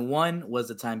 2001 was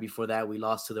the time before that. We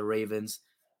lost to the Ravens.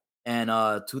 And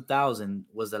 2000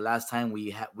 was the last time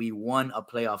we won a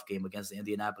playoff game against the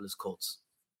Indianapolis Colts.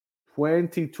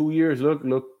 22 years.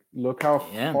 Look how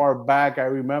far back I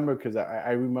remember, because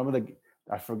I remember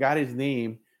I forgot his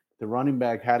name. The running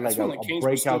back had like a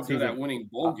breakout season at winning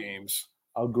bowl games.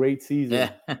 A great season.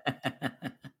 Yeah.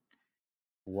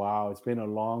 Wow, it's been a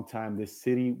long time. This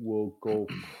city will go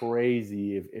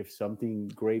crazy if something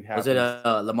great happens. Was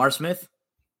it Lamar Smith?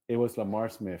 It was Lamar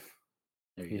Smith.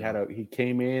 He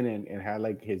came in and had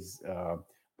like his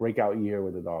breakout year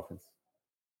with the Dolphins.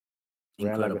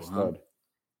 Incredible, ran like a stud.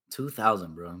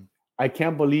 2000, bro. I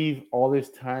can't believe all this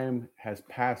time has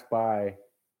passed by,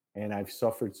 and I've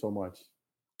suffered so much.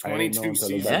 22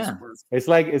 seasons. Yeah. It's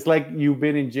like you've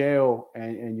been in jail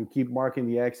and you keep marking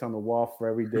the X on the wall for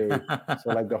every day.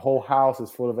 So like the whole house is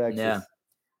full of X's. Yeah.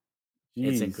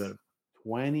 Jeez. It's incredible.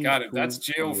 20. God, if that's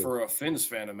jail for a Finns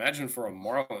fan, imagine for a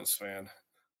Marlins fan.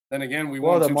 Then again, the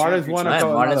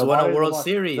Marlins won a World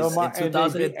Series in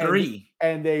 2003.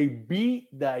 And they beat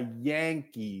the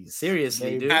Yankees.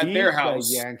 Seriously, dude. At their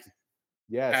house.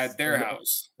 Yes. At their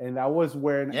house. And that was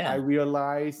when I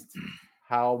realized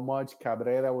how much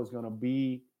Cabrera was going to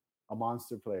be a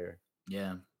monster player.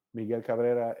 Yeah. Miguel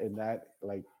Cabrera, in that,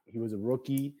 like, he was a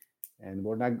rookie, and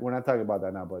we're not talking about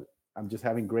that now, but I'm just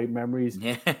having great memories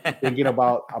thinking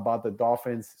about the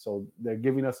Dolphins. So they're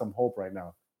giving us some hope right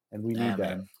now, and we need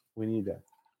that. Man. We need that.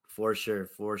 For sure.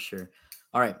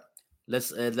 All right.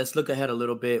 Let's look ahead a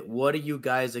little bit. What do you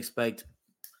guys expect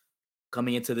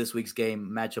coming into this week's game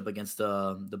matchup against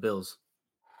the Bills?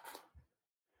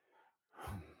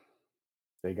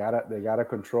 They gotta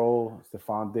control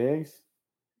Stephon Diggs.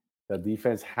 The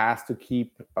defense has to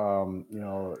keep,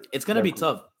 it's gonna be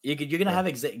tough. You're gonna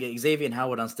have Xavier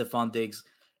Howard on Stephon Diggs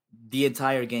the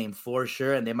entire game for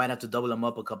sure, and they might have to double him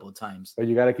up a couple of times. But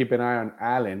you got to keep an eye on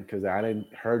Allen because Allen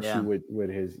hurts you with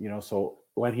his, So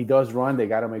when he does run, they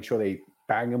got to make sure they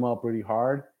bang him up really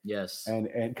hard. Yes, and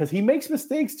because he makes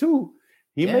mistakes too.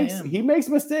 He makes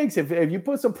mistakes. If you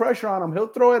put some pressure on him, he'll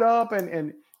throw it up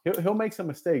and he'll make some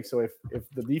mistakes. So if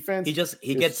the defense he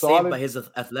gets saved by his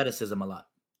athleticism a lot.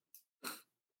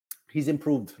 He's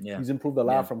improved. Yeah. He's improved a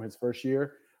lot from his first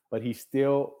year, but he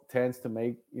still tends to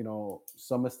make,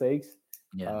 some mistakes.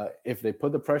 Yeah. If they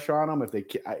put the pressure on him, if they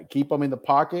keep him in the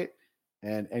pocket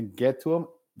and get to him,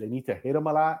 they need to hit him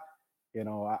a lot.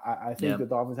 I think the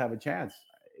Dolphins have a chance.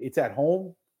 It's at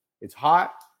home. It's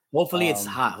hot. Hopefully it's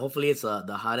hot. Hopefully it's the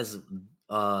hottest.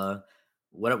 What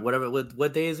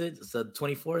day is it? It's the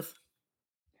 24th.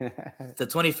 It's the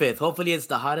 25th. Hopefully it's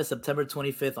the hottest September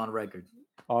 25th on record.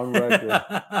 On record.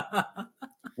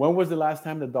 When was the last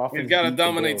time the Dolphins? They've got to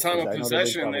dominate time of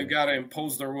possession. They've got to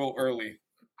impose their will early.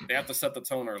 They have to set the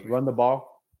tone early. Run the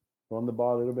ball a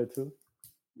little bit too.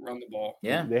 Run the ball.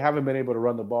 Yeah. They haven't been able to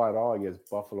run the ball at all against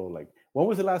Buffalo. Like, when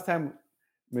was the last time,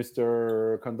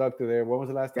 Mr. Conductor there? When was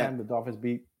the last time the Dolphins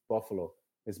beat Buffalo?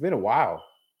 It's been a while.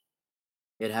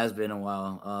 It has been a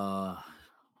while.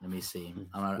 Let me see.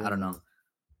 I don't know.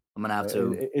 I'm gonna have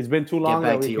to. It's been too long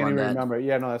that we can't even remember.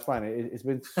 Yeah, no, that's fine. It's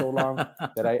been so long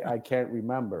that I can't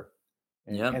remember.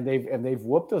 And they've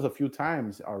whooped us a few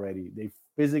times already. They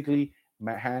physically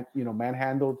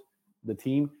manhandled the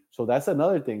team. So that's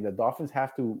another thing. The Dolphins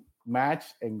have to match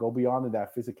and go beyond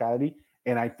that physicality.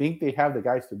 And I think they have the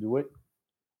guys to do it.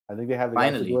 I think they have the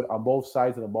guys to do it on both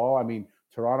sides of the ball. I mean,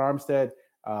 Teron Armstead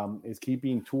is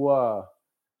keeping Tua.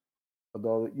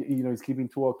 Although he's keeping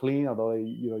Tua clean, although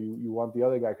you want the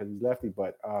other guy because he's lefty,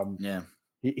 but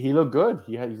he looked good.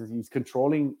 He's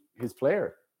controlling his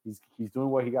player. He's doing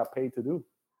what he got paid to do.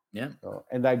 Yeah. So,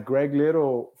 and that Greg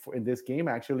Little in this game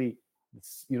actually,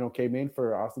 came in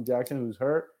for Austin Jackson, who's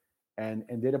hurt, and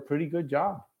did a pretty good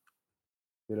job.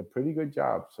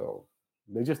 So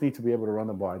they just need to be able to run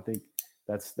the ball. I think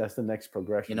that's the next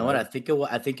progression. You know what? I think it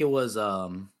was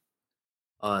Josh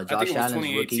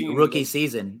Allen's rookie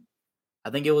season. I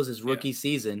think it was his rookie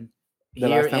season the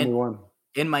here last time we won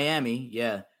in Miami.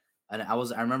 Yeah, and I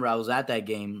remember I was at that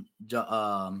game.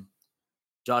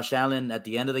 Josh Allen at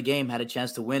the end of the game had a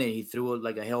chance to win it. He threw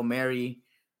like a Hail Mary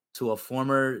to a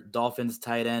former Dolphins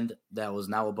tight end that was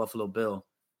now a Buffalo Bill.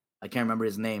 I can't remember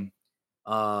his name. But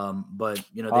I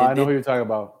know who you're talking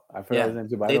about. I forgot his name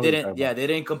too. But they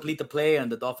didn't complete the play,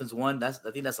 and the Dolphins won. I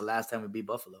think that's the last time we beat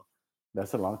Buffalo.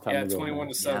 That's a long time ago.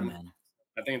 21-7. Yeah, man.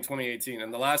 I think in 2018.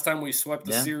 And the last time we swept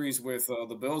the series with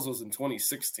the Bills was in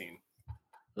 2016.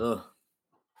 Ugh.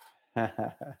 Look at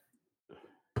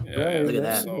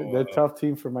that. So, they're a tough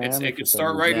team for Miami. It could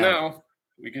start right now.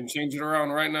 We can change it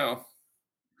around right now.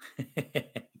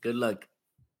 Good luck.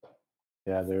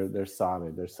 Yeah, they're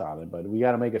solid. They're solid. But we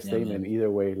got to make a statement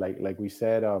either way. Like we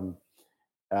said,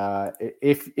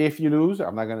 if you lose,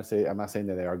 I'm not saying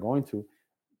that they are going to,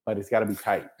 but it's got to be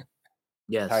tight.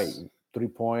 Yes. Tight. 3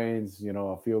 points,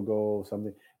 a field goal,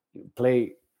 something.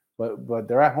 Play, but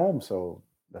they're at home, so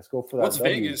let's go for that. What's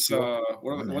Vegas?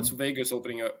 What's Vegas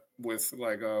opening up with?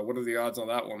 Like, what are the odds on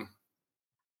that one?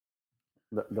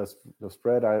 The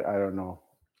spread, I don't know.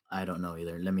 I don't know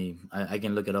either. I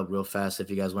can look it up real fast if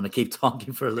you guys want to keep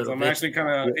talking for a little bit. I'm actually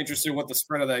kind of interested in what the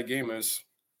spread of that game is.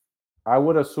 I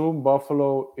would assume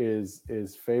Buffalo is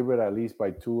favored at least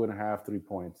by 2.5, 3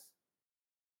 points.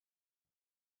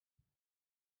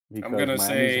 Because I'm gonna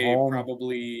say home,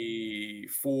 probably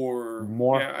 4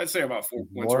 more. Yeah, I'd say about 4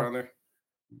 points around there.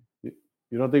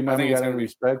 You don't think Miami got any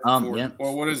respect? Yeah.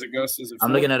 Well, what is it, Gus? Is it 4?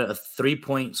 I'm looking at a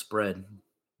 3-point spread.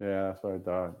 Yeah, that's what I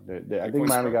thought. I think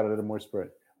Miami got a little more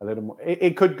spread. A little more.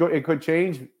 It could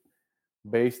change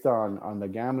based on the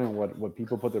gambling, what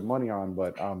people put their money on.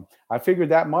 But I figured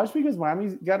that much because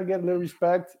Miami's got to get a little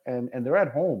respect, and they're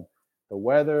at home. The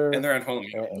weather, and they're at home.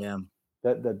 Yeah.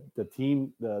 The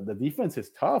team, the defense is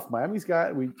tough. We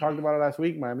talked about it last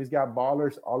week. Miami's got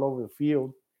ballers all over the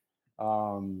field,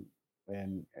 and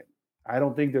I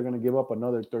don't think they're going to give up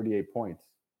another 38 points.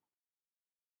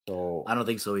 So I don't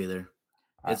think so either.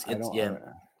 I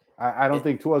don't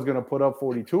think Tua's going to put up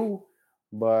 42,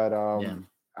 but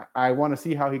I want to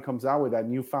see how he comes out with that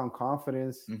newfound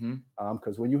confidence.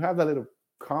 Because when you have that little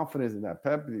confidence in that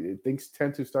pep, things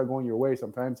tend to start going your way.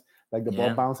 Sometimes, like the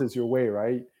ball bounces your way,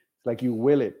 right? Like you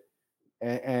will it,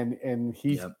 and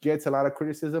he gets a lot of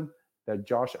criticism, that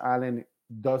Josh Allen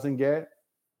doesn't get.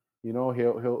 You know,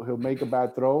 he'll make a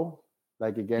bad throw,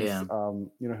 like against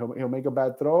you know, he'll make a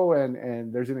bad throw,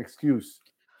 and there's an excuse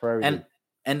for everything.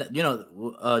 And you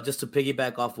know, just to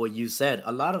piggyback off what you said,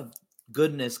 a lot of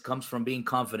goodness comes from being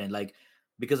confident, like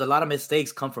because a lot of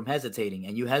mistakes come from hesitating,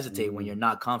 and you hesitate when you're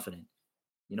not confident.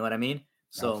 You know what I mean?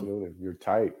 So absolutely, you're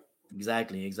tight.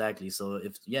 Exactly. So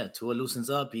if Tua loosens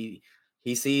up, he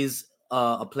sees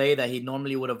a play that he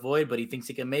normally would avoid, but he thinks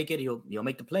he can make it. He'll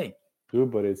make the play. Dude,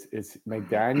 but it's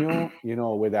McDaniel, you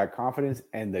know, with that confidence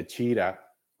and the cheetah.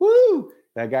 Woo!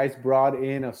 That guy's brought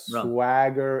in a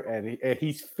swagger, and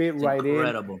he's fit right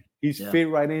in. He's fit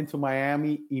right into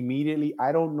Miami immediately.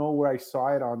 I don't know where I saw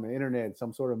it on the internet,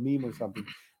 some sort of meme or something.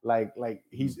 Like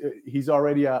he's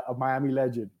already a Miami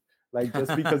legend. Like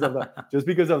just because of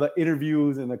the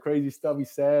interviews and the crazy stuff he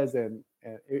says, and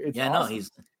it's awesome.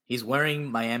 No, he's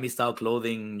wearing Miami style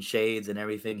clothing, shades, and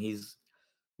everything.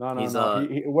 No.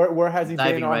 Where has he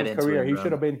been all his career? He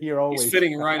should have been here always. He's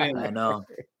fitting right in. I know.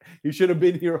 He should have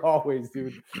been here always,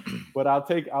 dude. But I'll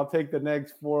take the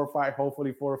next 4 or 5,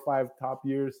 hopefully 4 or 5 top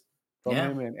years from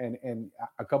him, and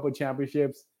a couple of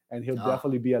championships, and he'll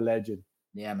definitely be a legend.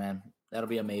 Yeah, man, that'll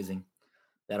be amazing.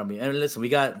 And listen, we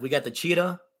got the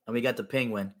cheetah and we got the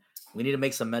penguin. We need to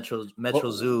make some Metro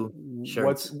Zoo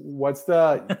shirts. What's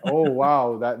the? Oh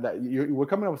wow, we're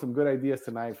coming up with some good ideas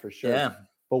tonight for sure. Yeah.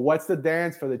 But what's the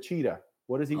dance for the cheetah?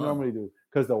 What does he normally do?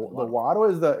 Because the Waddle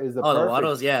is the perfect. The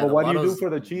Waddle's, yeah. But what do you do for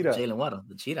the cheetah? Jalen Waddle,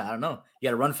 the cheetah. I don't know. You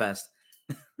got to run fast.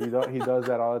 He does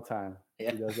that all the time.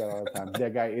 Yeah. He does that all the time.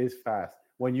 That guy is fast.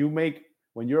 When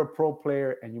you're a pro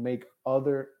player and you make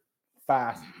other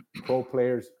fast pro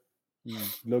players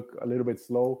look a little bit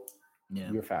slow,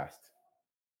 you're fast.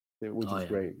 Which is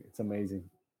great. It's amazing.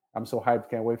 I'm so hyped.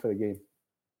 Can't wait for the game.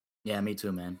 Yeah, me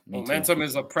too, man. Momentum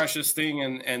is a precious thing,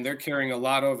 and they're carrying a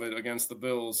lot of it against the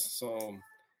Bills. So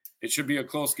it should be a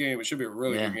close game. It should be a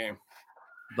really good game.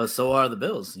 But so are the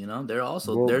Bills. You know, they're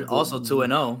also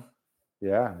 2-0.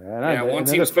 Yeah. One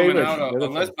team's coming out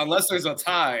unless there's a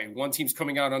tie. One team's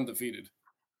coming out undefeated.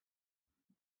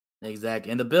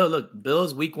 Exactly. And the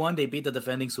Bills week 1 they beat the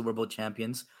defending Super Bowl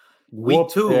champions. Week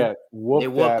 2 they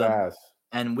whooped them. Ass.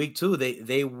 And week 2,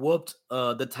 they whooped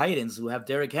the Titans, who have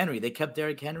Derrick Henry. They kept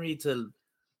Derrick Henry to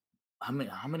how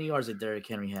many yards did Derrick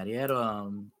Henry had? He had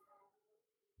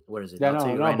where is it? Yeah,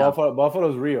 no,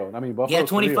 Buffalo's real. I mean, Buffalo's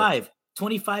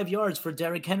 25 yards for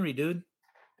Derrick Henry, dude.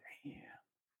 Damn,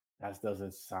 that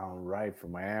doesn't sound right for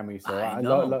Miami.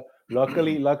 So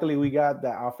luckily we got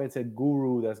that offensive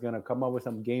guru that's gonna come up with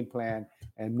some game plan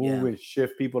and move and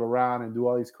shift people around and do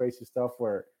all these crazy stuff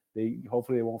where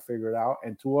hopefully they won't figure it out.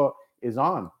 And Tua is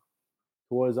on,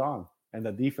 and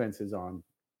the defense is on.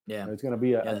 Yeah, it's going to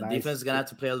be a the nice defense is going to have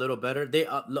to play a little better. They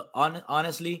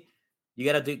honestly, you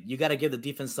got to give the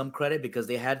defense some credit because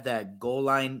they had that goal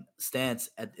line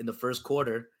stance in the first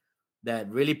quarter that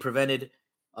really prevented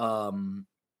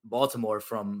Baltimore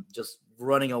from just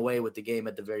running away with the game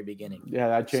at the very beginning. Yeah,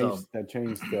 that changed.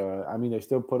 I mean, they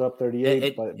still put up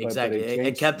 38, but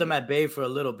it kept them at bay for a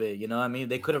little bit. You know what I mean?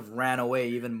 They could have ran away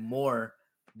even more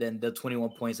than the 21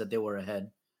 points that they were ahead.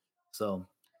 So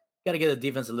got to give the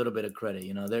defense a little bit of credit.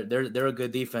 You know, they're a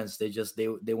good defense.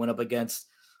 They went up against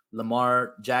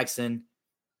Lamar Jackson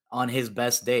on his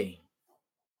best day.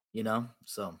 You know,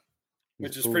 so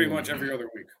which is pretty much every other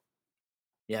week.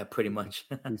 Yeah, pretty much.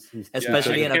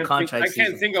 Especially in a contract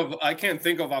season. I can't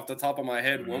think of off the top of my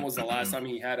head when was the last time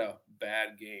he had a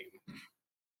bad game.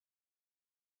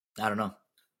 I don't know.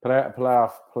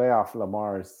 Playoff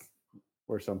Lamar's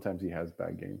where sometimes he has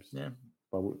bad games. Yeah.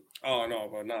 But I'm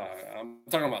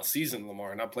talking about season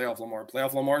Lamar, not playoff Lamar.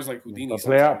 Playoff Lamar is like Houdini.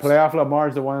 Playoff Lamar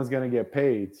is the one that's going to get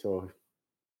paid. So.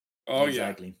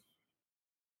 Exactly.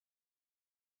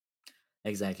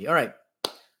 All right.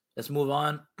 Let's move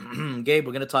on. Gabe,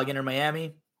 we're going to talk Inter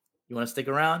Miami. You want to stick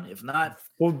around? If not,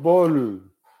 football.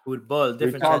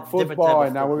 Different football,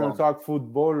 and now we're going to talk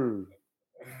football.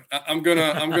 I'm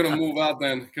gonna move out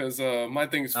then because my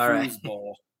thing is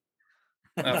foosball.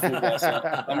 Football. So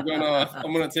I'm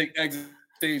gonna take exit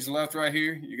stage left right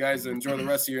here. You guys enjoy the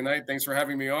rest of your night. Thanks for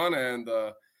having me on, and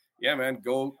yeah, man,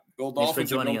 go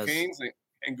Dolphins and go Canes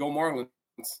and go Marlins.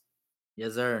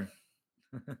 Yes, sir.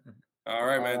 All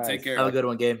right, man. Take care. Have a good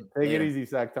one, Gabe. Take it easy,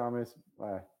 Zach Thomas.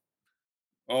 Bye.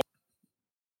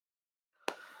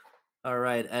 All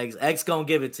right, X gonna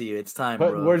give it to you. It's time,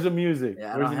 bro. Where's the music?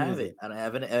 Yeah, I don't have it. I don't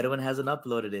have it. Edwin hasn't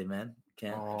uploaded it, man.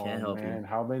 Can't help you.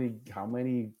 How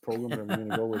many programs are we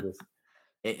gonna go with this?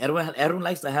 Hey, Edwin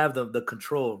likes to have the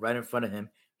control right in front of him.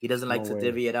 He doesn't like to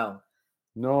divvy it out.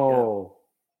 No.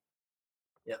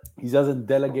 Yeah. He doesn't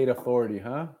delegate authority,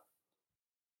 huh?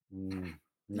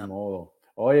 No.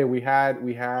 Oh yeah, we had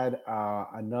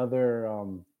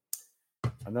another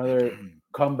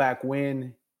comeback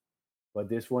win, but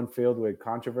this one filled with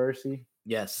controversy.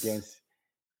 Yes. Against,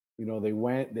 they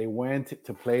went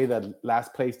to play the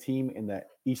last place team in the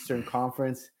Eastern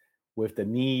Conference with the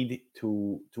need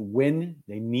to win.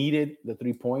 They needed the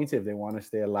 3 points if they want to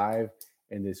stay alive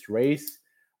in this race.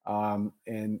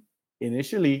 And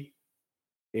initially,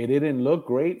 it didn't look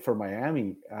great for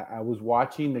Miami. I was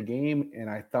watching the game, and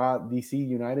I thought DC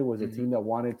United was a team that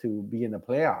wanted to be in the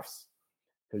playoffs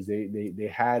because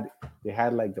they had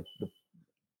like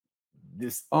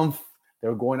this They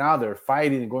were going out there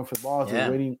fighting and going for the balls. Yeah.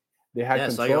 They're waiting. They had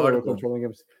control. They were controlling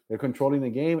games. They're controlling the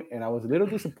game, and I was a little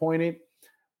disappointed,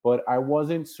 but I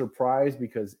wasn't surprised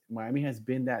because Miami has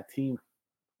been that team,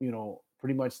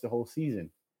 pretty much the whole season.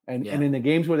 And in the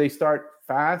games where they start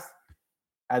fast,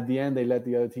 at the end they let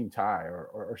the other team tie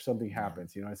or something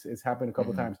happens. It's happened a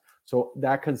couple times. So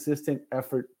that consistent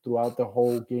effort throughout the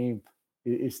whole game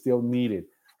is still needed.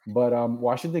 But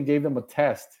Washington gave them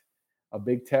a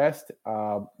big test.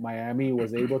 Miami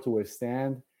was able to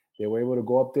withstand. They were able to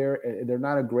go up there. They're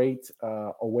not a great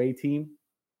away team.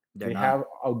 They have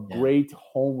a great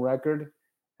home record,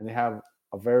 and they have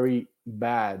a very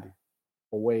bad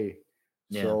away.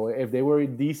 Yeah. So if they were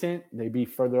decent, they'd be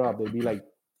further up. They'd be like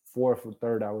fourth or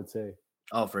third, I would say.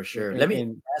 Oh, for sure. Let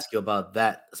me ask you about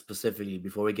that specifically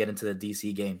before we get into the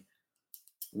DC game.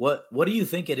 What do you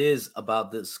think it is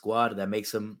about this squad that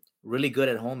makes them really good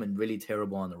at home and really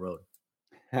terrible on the road?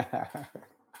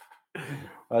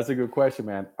 That's a good question,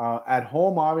 man. At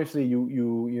home, obviously,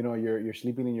 you're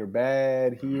sleeping in your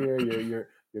bed here.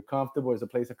 You're comfortable. It's a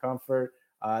place of comfort.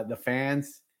 The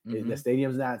fans, the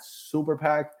stadium's not super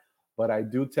packed, but I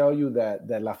do tell you that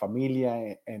La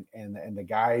Familia and the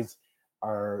guys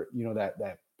are,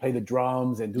 that play the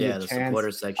drums and do the chants.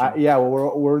 Supporter section.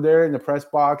 We're there in the press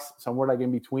box, somewhere like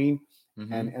in between,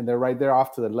 and they're right there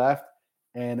off to the left,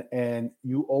 and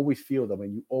you always feel them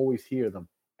and you always hear them.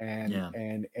 And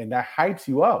that hypes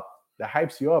you up.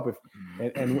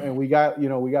 And we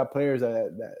got players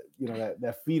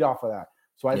that feed off of that.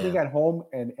 So I think at home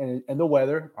and the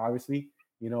weather, obviously,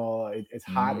 it's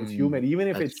hot, it's humid. Even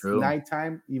if it's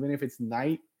nighttime, even if it's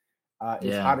night,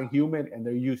 it's hot and humid, and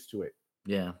they're used to it.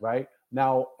 Yeah. Right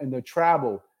now in the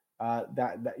travel,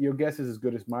 that your guess is as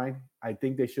good as mine. I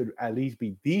think they should at least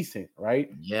be decent,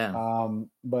 right? Yeah.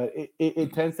 But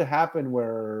it tends to happen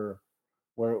where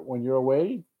when you're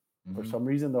away. For some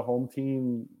reason, the home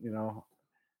team,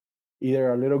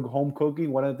 either a little home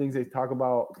cooking. One of the things they talk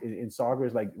about in soccer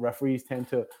is like referees tend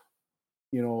to,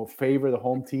 favor the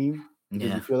home team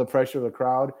because you feel the pressure of the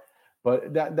crowd.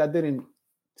 But that didn't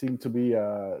seem to be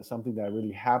something that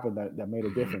really happened that made a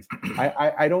difference.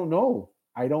 I don't know.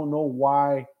 I don't know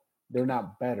why they're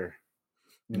not better.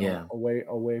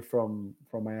 Away from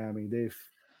Miami.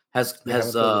 Has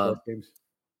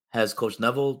Coach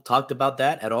Neville talked about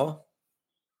that at all?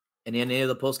 In any of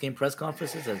the post-game press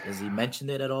conferences, has he mentioned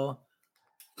it at all?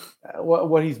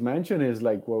 What he's mentioned is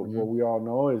like what we all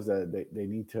know is that they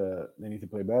need to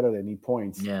play better. They need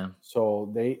points. Yeah.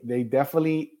 So they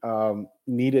definitely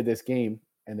needed this game,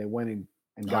 and they went in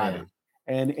and got it.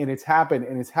 And it's happened.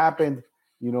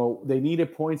 They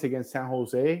needed points against San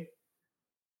Jose.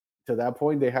 To that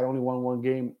point, they had only won one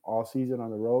game all season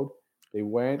on the road. They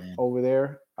went over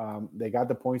there. They got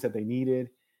the points that they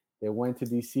needed. They went to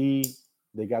DC.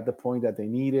 They got the point that they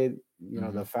needed.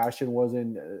 The fashion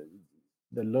wasn't,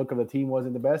 the look of the team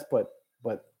wasn't the best, but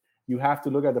you have to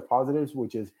look at the positives,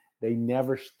 which is they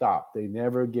never stop. They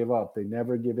never give up. They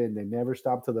never give in. They never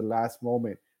stop to the last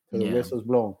moment, till the whistle's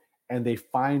blown. And they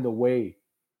find a way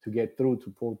to get through, to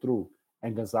pull through.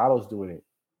 And Gonzalo's doing it.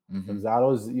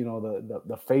 Gonzalo's,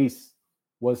 the face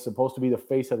was supposed to be the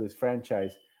face of this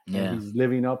franchise. And he's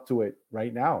living up to it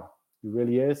right now. He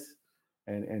really is.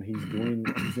 And he's doing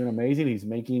amazing. He's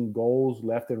making goals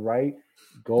left and right,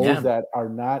 goals that are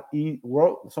not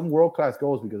some world-class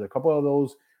goals, because a couple of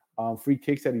those free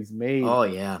kicks that he's made,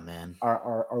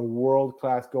 are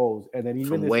world-class goals. And then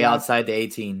even from way outside the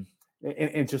 18,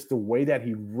 and just the way that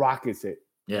he rockets it.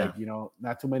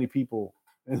 Not too many people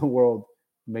in the world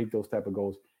make those type of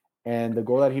goals. And the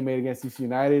goal that he made against DC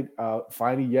United,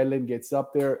 finally Yedlin gets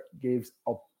up there, gives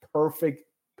a perfect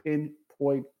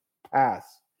pinpoint pass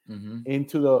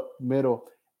into the middle,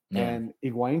 and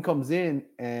Higuain comes in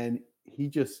and he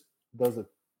just does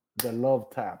the love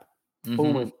tap,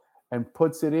 boom, and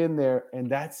puts it in there,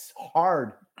 and that's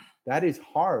hard. That is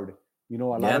hard. A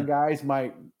lot of guys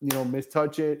might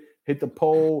mistouch it, hit the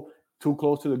pole too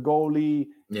close to the goalie,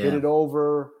 hit it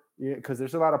over, because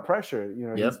there's a lot of pressure.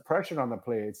 He's pressured on the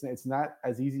play. It's not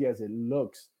as easy as it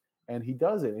looks, and he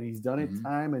does it, and he's done it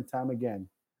time and time again.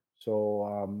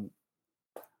 So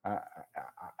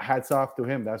hats off to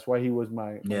him. That's why he was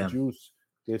my juice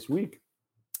this week.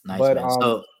 Nice, but, man.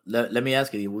 So let me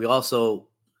ask you. We also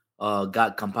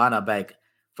got Campana back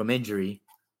from injury,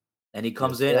 and he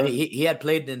comes in. I mean, he had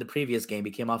played in the previous game.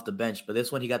 He came off the bench, but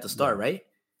this one he got to start, right?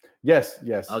 Yes.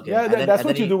 Okay. Yeah, that's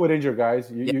what you do with injured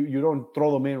guys. You don't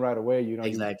throw them in right away. You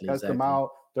test them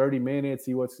out 30 minutes,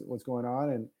 see what's going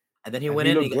on, and then he went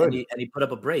in and he put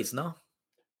up a brace. No.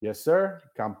 Yes, sir.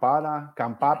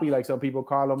 Campapi, like some people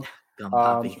call him.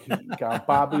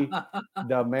 Campapi.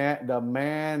 The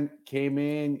man came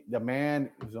in. The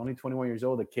man was only 21 years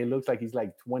old. The kid looks like he's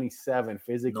like 27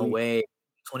 physically. No way.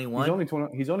 21.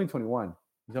 He's only 21.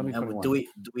 Do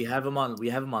we have him on? We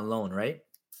have him on loan, right?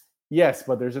 Yes,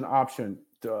 but there's an option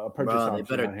to purchase option. They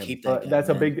better on him. Keep that. That's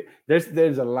a big.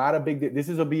 There's a lot of big. This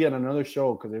will be on another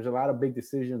show because there's a lot of big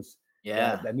decisions.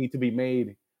 That need to be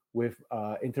made with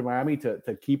Inter Miami to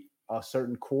keep a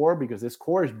certain core, because this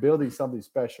core is building something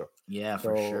special. Yeah,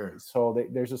 for sure. So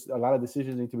there's just a lot of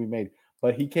decisions need to be made.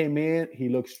 But he came in, he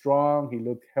looked strong, he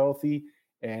looked healthy,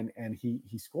 and he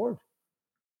scored.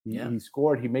 He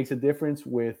scored. He makes a difference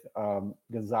with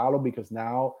Gonzalo, because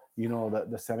now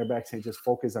the center backs can just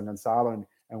focus on Gonzalo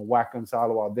and whack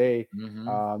Gonzalo all day.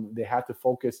 They have to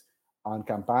focus on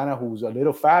Campana, who's a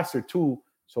little faster too.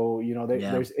 So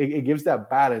it gives that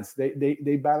balance.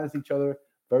 They balance each other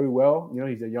very well.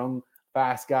 He's a young,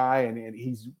 fast guy, and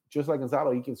he's just like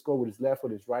Gonzalo. He can score with his left,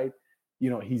 with his right.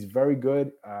 He's very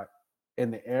good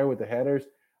in the air with the headers.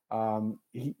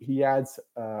 He adds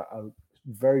a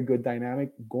very good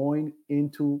dynamic going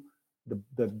into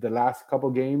the last couple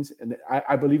games, and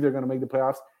I believe they're going to make the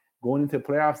playoffs. Going into the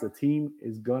playoffs, the team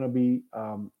is going to be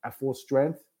at full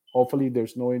strength. Hopefully,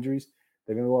 there's no injuries.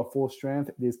 They're going to go at full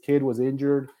strength. This kid was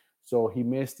injured, so he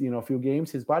missed, a few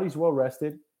games. His body's well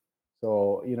rested.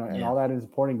 So, and all that is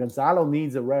important. Gonzalo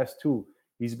needs a rest too.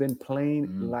 He's been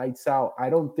playing lights out. I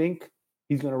don't think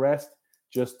he's going to rest,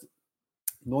 just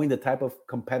knowing the type of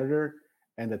competitor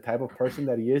and the type of person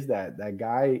that he is, that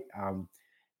guy,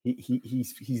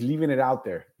 he's leaving it out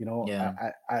there.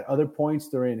 At other points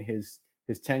during his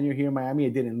tenure here in Miami,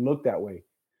 it didn't look that way.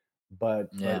 But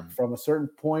from a certain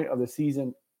point of the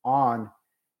season on,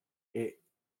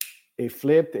 it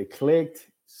flipped, it clicked,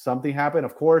 something happened.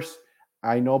 Of course,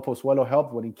 I know Pozuelo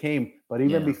helped when he came, but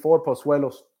even before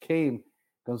Pozuelo came,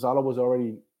 Gonzalo was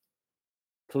already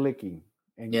clicking.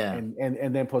 And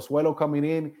then Pozuelo coming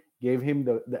in gave him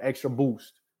the extra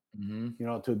boost,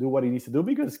 to do what he needs to do,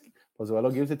 because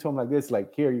Pozuelo gives it to him like this,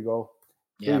 like, here you go.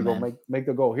 Here you go, make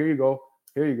the goal. Here you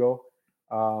go.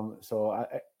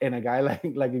 And a guy like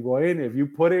Higuain, if you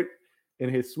put it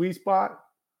in his sweet spot,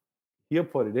 he'll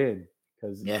put it in,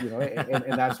 because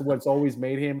and that's what's always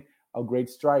made him a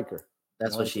great striker.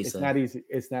 That's what she said. It's not easy.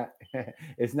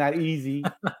 It's not easy.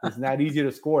 It's not easy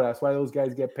to score. That's why those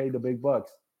guys get paid the big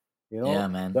bucks. Yeah,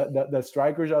 man. The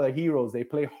strikers are the heroes. They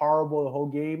play horrible the whole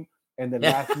game, and the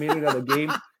last minute of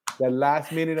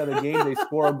the game, they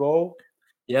score a goal.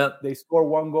 Yep. They score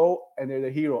one goal, and they're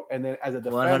the hero. And then as a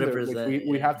defender, which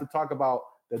we have to talk about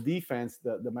the defense.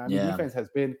 The Miami defense has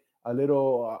been a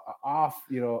little off.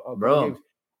 Bro.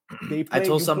 I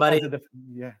told somebody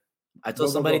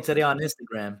somebody today on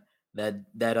Instagram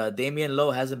that Damian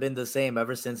Lowe hasn't been the same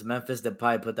ever since Memphis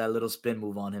Depay put that little spin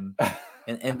move on him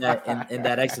in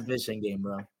that exhibition game,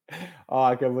 bro. Oh,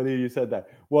 I can't believe you said that.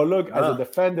 Well, look, as a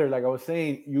defender, like I was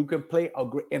saying, you can play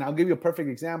and I'll give you a perfect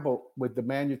example with the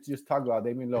man you just talked about,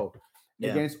 Damian Lowe.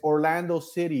 Against Orlando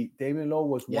City, Damian Lowe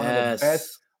was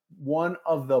one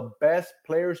of the best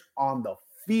players on the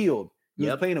field. He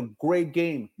was playing a great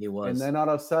game. He was. And then all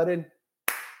of a sudden,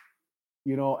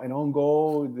 an own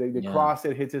goal, they cross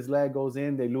it, hits his leg, goes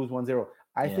in, they lose 1-0.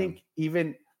 I think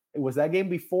even, was that game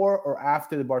before or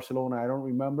after the Barcelona? I don't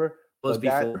remember. It was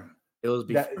before.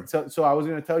 So I was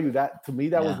going to tell you that, to me,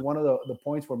 that was one of the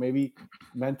points where maybe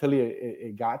mentally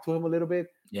it got to him a little bit.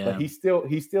 Yeah. But he's still,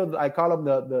 I call him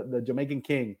the Jamaican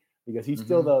king, because he's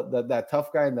still that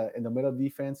tough guy in the middle of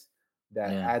defense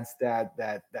that adds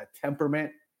that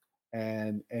temperament,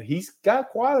 and he's got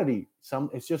quality.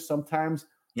 It's just sometimes,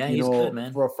 he's good,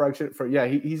 man. For a fraction,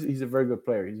 he's a very good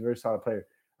player. He's a very solid player.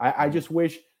 I just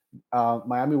wish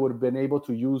Miami would have been able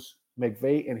to use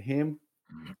McVay and him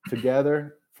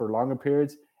together for longer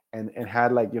periods, and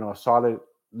had a solid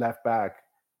left back.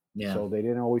 Yeah. So they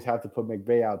didn't always have to put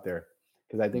McVay out there,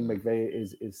 because I think McVay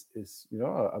is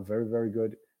a very, very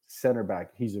good center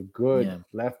back. He's a good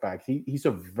left back. He's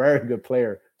a very good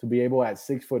player to be able at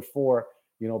 6'4",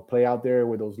 play out there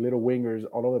with those little wingers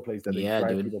all over the place that they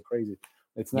drive people crazy.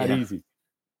 It's not easy.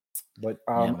 But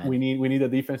we need the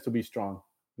defense to be strong.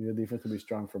 We need the defense to be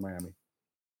strong for Miami.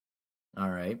 All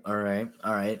right.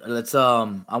 Let's I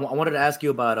wanted to ask you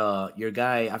about your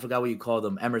guy. I forgot what you called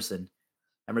him. Emerson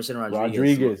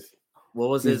Rodriguez. What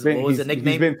was his nickname?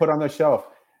 He's been put on the shelf.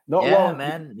 No, yeah, well,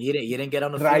 man. He didn't get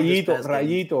on the field.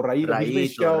 Rayito,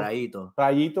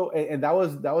 and that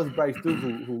was Bryce Duke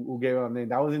who gave him a name.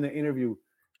 That was in the interview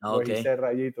where he said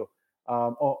Rayito.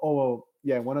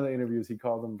 Yeah, one of the interviews he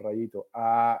called him Rayito.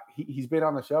 He's been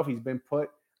on the shelf. He's been put.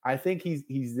 I think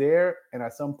he's there, and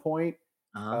at some point,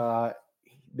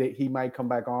 he might come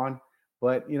back on.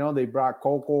 But they brought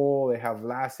Coco. They have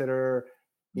Lassiter.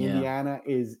 Indiana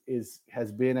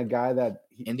has been a guy that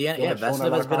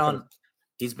Vasiliev has been on.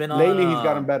 He's been on lately. He's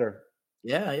gotten better.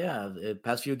 Yeah.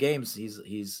 Past few games,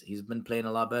 he's been playing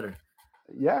a lot better.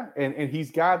 Yeah, and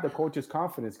he's got the coach's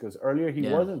confidence because earlier he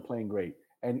wasn't playing great,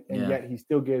 and yet he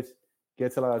still gets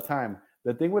a lot of time.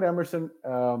 The thing with Emerson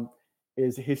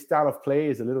is his style of play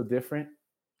is a little different.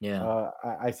 Yeah,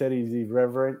 I said he's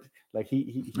irreverent. Like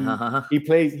he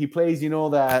plays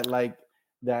that like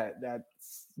that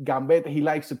gambetta. He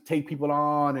likes to take people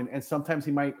on, and sometimes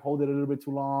he might hold it a little bit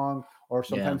too long, or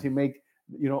sometimes he make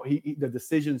the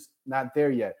decision's not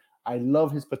there yet. I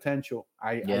love his potential.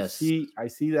 I see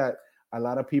that a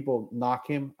lot of people knock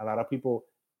him. A lot of people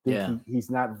think he's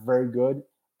not very good.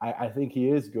 I think he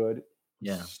is good.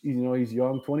 Yeah. He's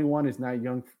young. 21 is not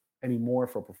young anymore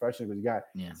for a professional because you got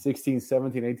 16,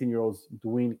 17, 18-year-olds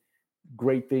doing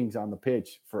great things on the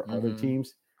pitch for other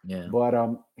teams. Yeah. But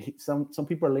some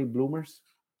people are late bloomers.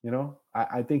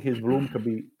 I think his bloom could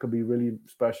be really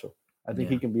special. I think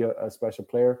he can be a special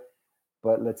player.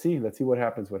 But let's see what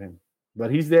happens with him. But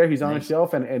he's there. He's on the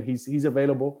shelf, and he's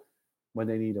available when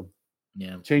they need him.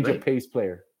 Yeah. Change of pace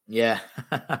player. Yeah.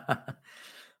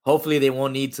 Hopefully they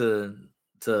won't need to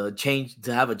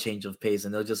have a change of pace,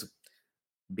 and they'll just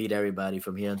beat everybody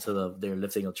from here until they're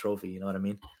lifting a trophy. You know what I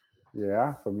mean?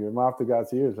 Yeah, from your mouth to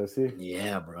God's ears. Let's see.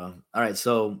 Yeah, bro. All right,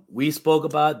 so we spoke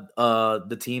about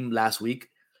the team last week.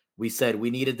 We said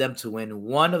we needed them to win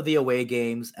one of the away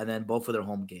games and then both of their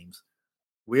home games.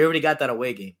 We already got that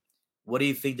away game. What do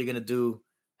you think they're gonna do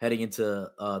heading into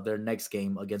their next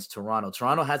game against Toronto?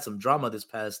 Toronto had some drama this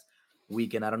past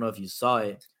weekend. I don't know if you saw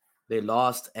it. They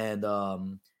lost, and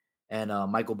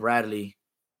Michael Bradley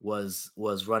was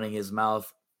running his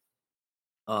mouth,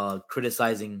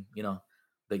 criticizing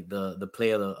the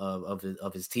play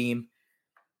of his team.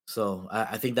 So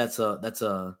I think that's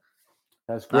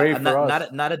great for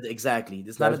us. Not exactly.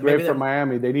 It's that's great for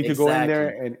Miami. They need to go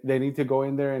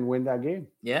in there and win that game.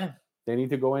 Yeah, they need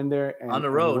to go in there and on the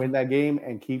road and win that game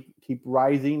and keep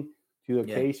rising to the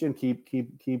occasion. Keep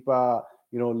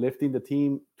lifting the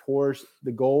team towards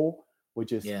the goal,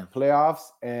 which is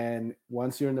playoffs. And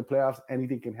once you're in the playoffs,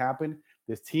 anything can happen.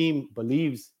 This team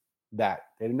believes that.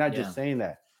 They're not just saying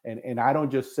that. And I don't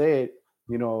just say it,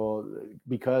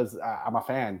 because I'm a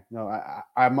fan.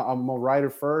 I'm a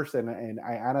writer first, and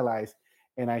I analyze,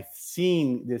 and I've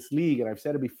seen this league, and I've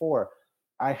said it before.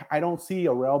 I don't see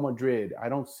a Real Madrid. I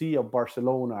don't see a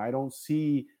Barcelona. I don't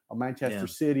see a Manchester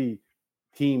City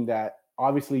team that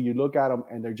obviously you look at them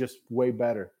and they're just way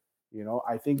better.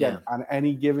 I think that on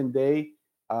any given day,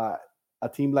 a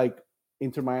team like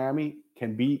Inter Miami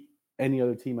can beat any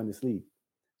other team in this league.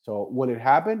 So will it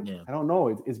happen? Yeah. I don't know.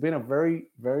 It's been a very,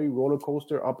 very roller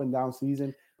coaster, up and down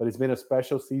season, but it's been a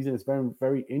special season. It's been a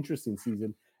very interesting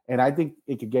season. And I think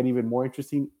it could get even more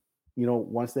interesting,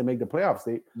 once they make the playoffs.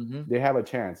 They have a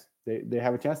chance. They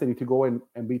have a chance. They need to go in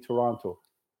and beat Toronto.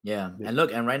 Yeah. And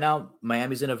look, and right now,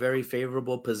 Miami's in a very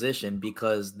favorable position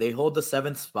because they hold the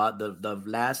 7th spot, the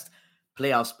last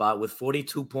playoff spot, with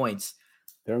 42 points.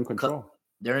 They're in control.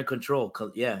 They're in control.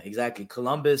 Yeah, exactly.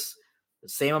 Columbus, the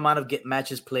same amount of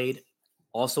matches played,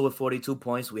 also with 42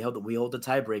 points. We hold the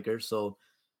tiebreaker, so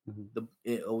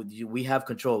we have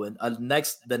control. And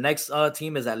the next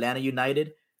team is Atlanta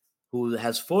United, who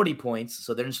has 40 points,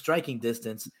 so they're in striking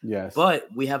distance. Yes, but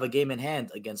we have a game in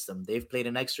hand against them. They've played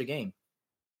an extra game,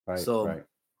 right? So right.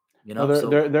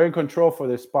 They're in control for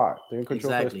their spot. They're in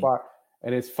control for their spot,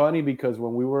 and it's funny because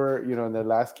when we were, in the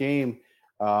last game,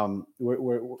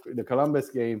 the Columbus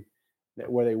game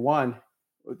where they won.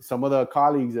 Some of the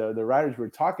colleagues, the writers, were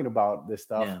talking about this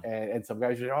stuff, and some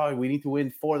guys were, we need to win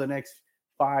 4 the next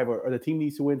 5, or the team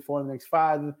needs to win 4 the next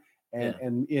 5,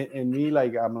 and me,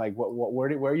 like, I'm like, where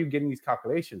are you getting these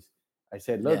calculations? I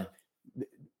said, look,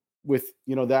 with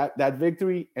that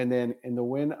victory, and then in the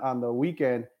win on the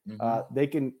weekend, they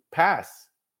can pass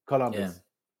Columbus.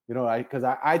 Because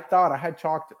I thought I had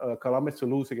chalked Columbus to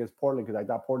lose against Portland because I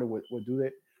thought Portland would do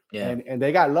it, Yeah. And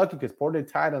they got lucky because Portland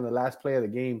tied on the last play of the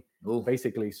game, Ooh.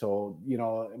 basically. So,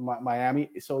 Miami.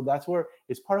 So that's where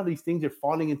it's part of these things are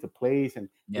falling into place. And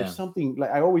there's something,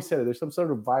 like I always said, there's some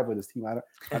sort of vibe with this team. I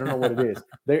don't know what it is.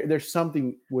 There's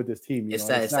something with this team. It's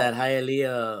that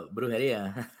Hialeah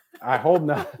brujeria. I hope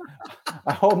not.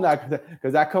 I hope not,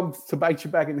 because that comes to bite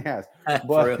you back in the ass.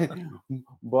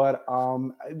 But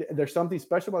there's something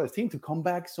special about this team to come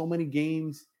back so many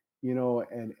games,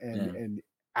 and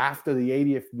after the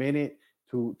 80th minute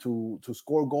to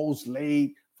score goals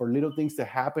late, for little things to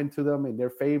happen to them in their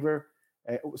favor.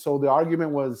 So the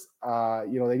argument was,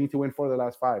 they need to win 4 of the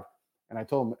last 5. And I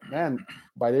told them, man,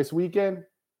 by this weekend,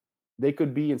 they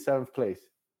could be in 7th place.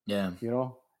 Yeah.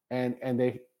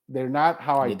 And they're not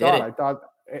how I thought. I thought,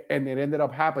 and it ended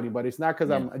up happening, but it's not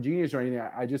because I'm a genius or anything.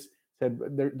 I just said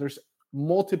there's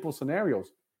multiple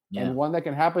scenarios, and one that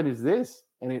can happen is this,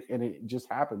 and it just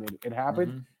happened. It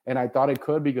happened, and I thought it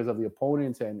could because of the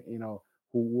opponents and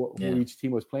who each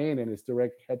team was playing, and it's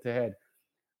direct head to head.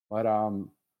 But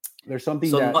there's something.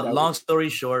 So long story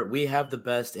short, we have the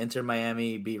best Inter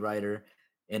Miami beat writer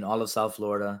in all of South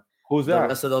Florida. Who's that? The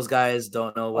rest of those guys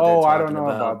don't know what they're talking about. I don't know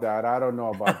about that. I don't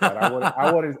know about that.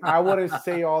 I wouldn't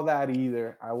say all that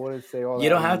either. I wouldn't say all that. You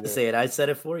don't have to say it. I said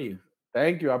it for you.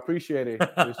 Thank you. I appreciate it.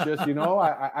 It's just,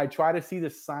 I try to see the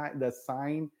sign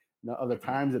of the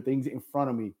times, the things in front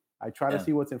of me. I try to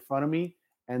see what's in front of me,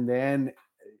 and then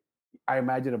I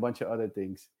imagine a bunch of other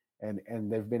things, and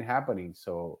they've been happening.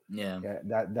 So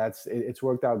it's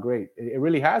worked out great. It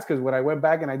really has, because when I went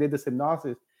back and I did this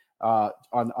hypnosis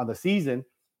on the season,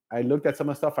 I looked at some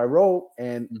of the stuff I wrote,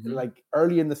 and like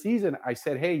early in the season, I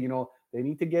said, hey, they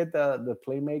need to get the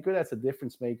playmaker that's a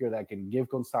difference maker that can give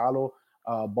Gonzalo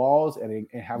balls and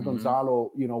have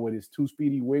Gonzalo, with his 2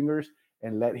 speedy wingers,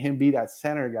 and let him be that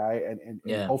center guy. And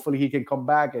hopefully he can come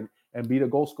back and be the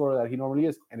goal scorer that he normally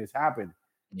is. And it's happened.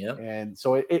 Yeah. And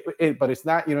so but it's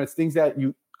not, it's things that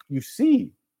you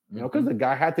see, because the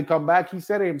guy had to come back. He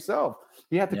said it himself.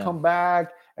 He had to come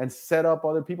back and set up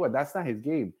other people. And that's not his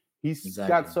game. He's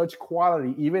got such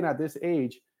quality, even at this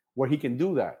age, where he can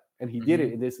do that. And he did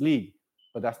it in this league.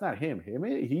 But that's not him.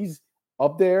 He's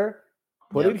up there,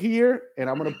 put it here, and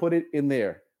I'm going to put it in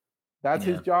there. That's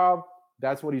his job.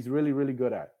 That's what he's really, really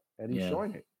good at. And he's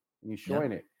showing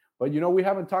it. But, we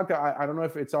haven't talked, I don't know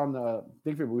if it's on the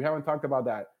thing, but we haven't talked about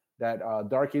that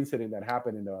dark incident that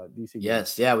happened in the DC game.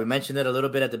 Yes. Yeah, we mentioned it a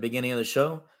little bit at the beginning of the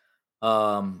show.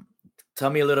 Tell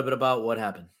me a little bit about what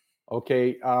happened.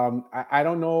 Okay, I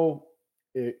don't know.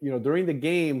 During the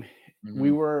game,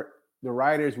 we were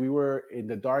in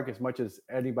the dark as much as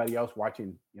anybody else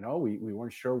watching. We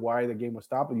weren't sure why the game was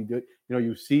stopped.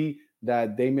 You see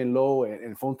that Damian Lowe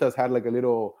and Fontas had like a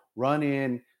little run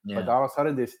in, but all of a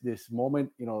sudden this moment,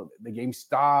 the game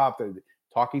stopped. And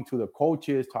talking to the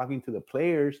coaches, talking to the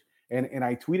players. And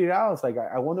I tweeted out, it's like,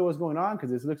 I wonder what's going on,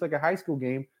 because this looks like a high school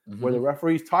game where the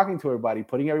referee's talking to everybody,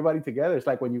 putting everybody together. It's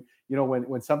like when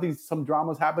when some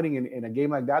drama's happening in a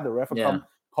game like that, the ref will come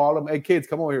call them, hey kids,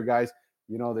 come over here, guys.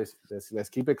 Let's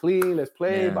keep it clean. Let's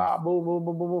play. Boom, boom, boom,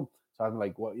 boom, boom. So I'm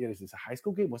like, well, is this a high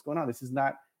school game? What's going on? This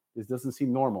doesn't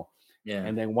seem normal. Yeah.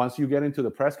 And then once you get into the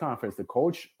press conference, the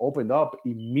coach opened up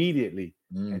immediately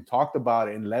and talked about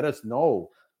it and let us know.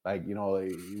 Like,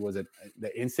 was it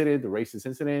the incident, the racist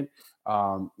incident?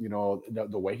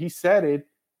 The way he said it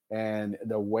and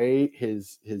the way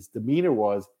his demeanor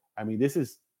was. I mean,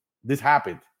 this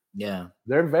happened. Yeah,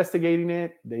 they're investigating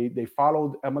it. They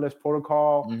followed MLS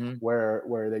protocol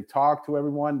where they talked to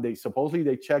everyone. They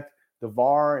supposedly checked the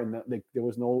VAR and there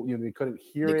was no, they couldn't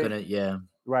hear it. Couldn't, yeah.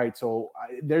 Right. So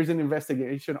there's an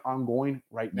investigation ongoing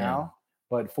right now.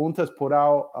 But Fontas put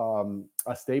out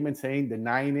a statement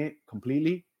denying it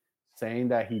completely, saying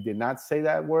that he did not say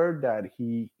that word, that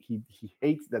he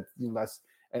hates that. That's,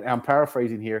 and I'm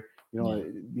paraphrasing here.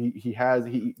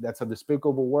 That's a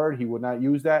despicable word. He would not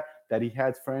use that. That he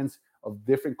has friends of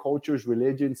different cultures,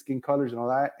 religions, skin colors, and all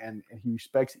that, and he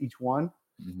respects each one.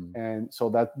 And so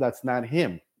that's not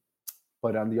him.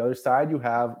 But on the other side, you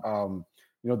have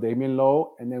Damian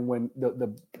Lowe, and then when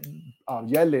the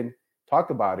Yedlin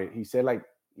talked about it, he said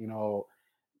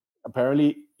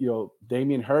apparently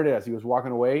Damian heard it as he was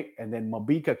walking away, and then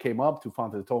Mabika came up to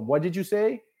Fontas and told him, "What did you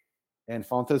say?" And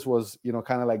Fontas was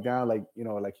kind of like down, like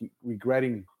he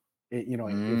regretting it,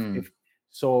 if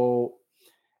so.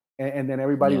 And then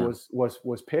everybody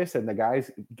was pissed, and the guys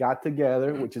got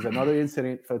together, which is another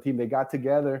incident for the team. They got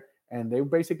together and they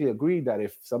basically agreed that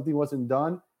if something wasn't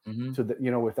done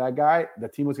to with that guy, the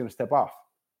team was going to step off.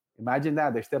 Imagine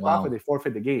that they step off and they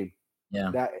forfeit the game. Yeah.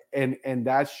 That and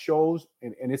that shows,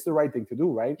 and it's the right thing to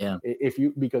do, right? Yeah.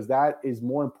 Because that is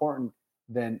more important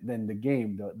than the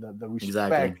game. The respect,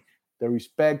 Exactly. the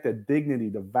respect, the dignity,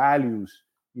 the values,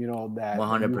 you know, that you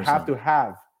 100%. have to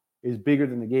have is bigger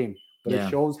than the game. But Yeah.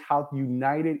 it shows how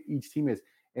united each team is.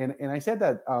 And I said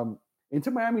that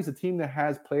Inter Miami is a team that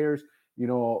has players, you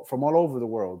know, from all over the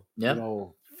world. Yeah. You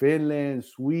know, Finland,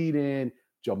 Sweden,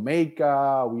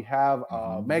 Jamaica. We have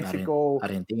Mexico,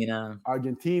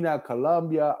 Argentina,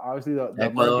 Colombia. Obviously, the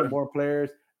American-born players,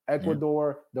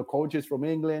 Ecuador, the coaches from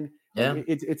England. Yeah,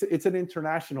 it's an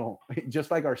international,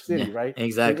 just like our city, right?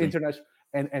 Exactly. International,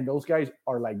 and those guys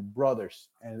are like brothers.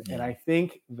 And I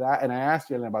think that, and I asked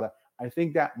Jalen about that. I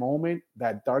think that moment,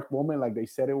 that dark moment, like they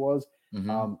said it was,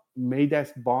 made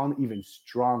that bond even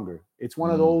stronger. It's one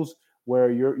of those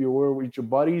where you're with your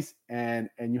buddies and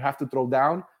you have to throw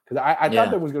down, because I thought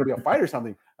there was going to be a fight or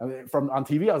something. I mean, from on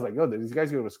TV, I was like, oh, these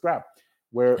guys are going to scrap.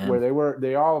 Where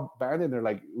they all banded, they're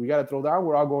like, we got to throw down.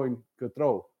 We're all going to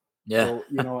throw. Yeah. So,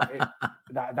 you know,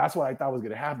 that's what I thought was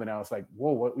going to happen. I was like,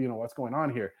 whoa, what's going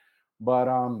on here? But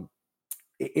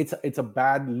it's a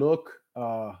bad look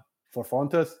for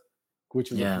Fontes,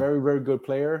 which is a very, very good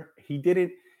player. He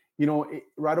didn't, you know,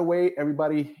 right away,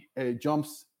 everybody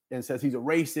jumps and says he's a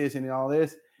racist and all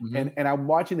this. And I'm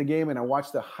watching the game and I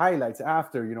watch the highlights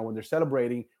after, you know, when they're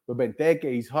celebrating with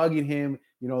Benteke, he's hugging him,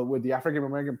 you know, with the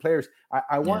African-American players.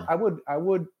 I would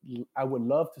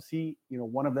love to see, you know,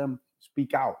 one of them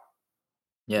speak out.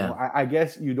 Yeah. You know, I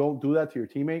guess you don't do that to your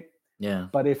teammate. Yeah.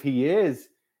 But if he is,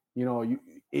 you know,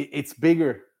 it's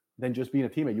bigger than just being a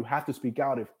teammate. You have to speak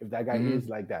out if that guy is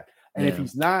like that. And if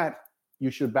he's not, you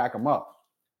should back him up.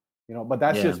 You know, but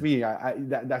that's just me.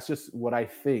 That's just what I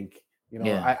think. You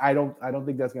know, I don't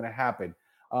think that's going to happen.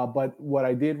 But what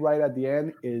I did right at the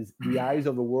end is the eyes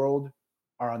of the world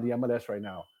are on the MLS right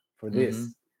now for this,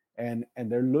 and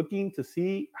they're looking to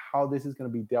see how this is going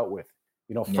to be dealt with.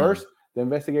 You know, first the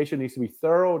investigation needs to be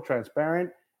thorough,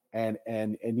 transparent, and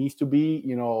it needs to be,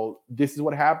 you know, this is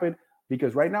what happened.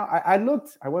 Because right now, I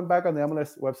went back on the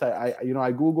MLS website.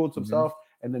 I Googled some stuff,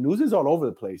 and the news is all over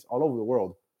the place, all over the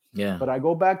world. Yeah. But I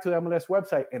go back to the MLS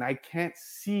website, and I can't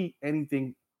see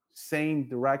anything saying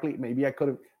directly. Maybe I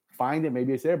couldn't find it.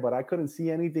 Maybe it's there, but I couldn't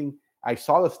see anything. I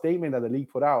saw the statement that the league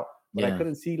put out, but I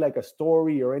couldn't see like a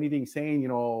story or anything saying, you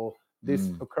know, this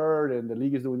occurred and the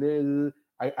league is doing this.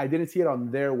 I didn't see it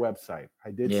on their website.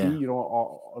 I did see, you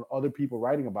know, other people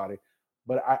writing about it.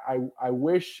 But I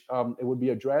wish it would be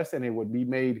addressed and it would be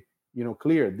made, you know,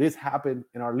 clear. This happened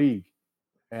in our league,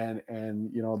 and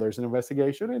you know, there's an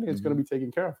investigation and it's going to be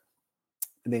taken care of.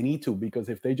 And they need to, because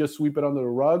if they just sweep it under the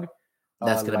rug,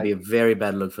 that's going to be a very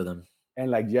bad look for them. And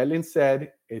like Jalen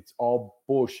said, it's all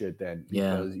bullshit then,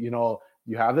 because you know,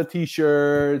 you have the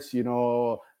T-shirts, you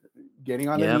know, getting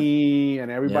on the knee,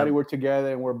 and everybody we're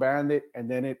together and we're banded, and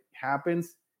then it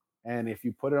happens, and if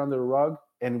you put it under the rug.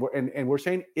 And we're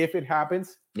saying if it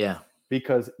happens,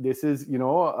 because this is, you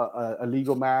know, a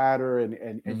legal matter,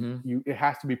 and it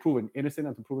has to be proven innocent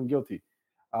until proven guilty.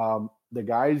 The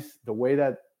guys, the way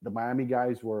that the Miami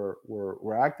guys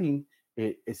were acting,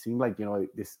 it seemed like, you know,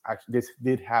 this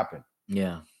did happen.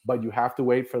 Yeah. But you have to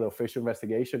wait for the official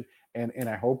investigation, and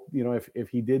I hope, you know, if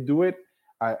he did do it,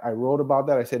 I wrote about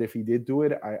that. I said if he did do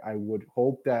it, I would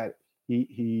hope that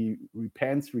he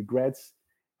repents, regrets,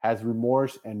 has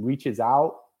remorse, and reaches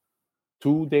out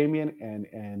to Damian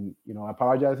and you know,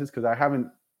 apologizes, because I haven't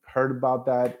heard about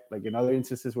that, like in other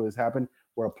instances where this happened,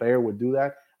 where a player would do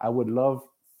that. I would love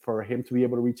for him to be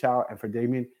able to reach out and for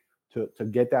Damian to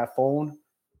get that phone,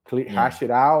 hash it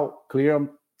out, clear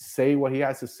him, say what he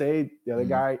has to say. The other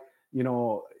guy, you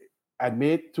know,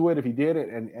 admit to it if he did it,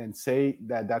 and say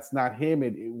that that's not him,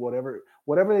 and whatever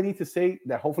they need to say,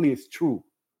 that hopefully it's true.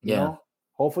 You know?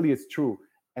 Hopefully it's true.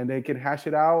 And they can hash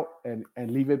it out and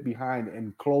leave it behind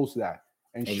and close that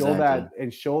and show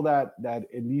that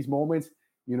in these moments,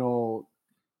 you know,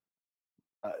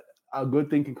 a good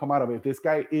thing can come out of it. If this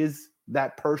guy is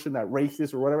that person, that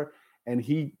racist or whatever, and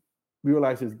he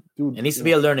realizes, dude, it needs to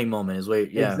be a learning moment, is what.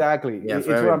 Exactly. Yeah, it's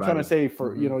what I'm trying to say.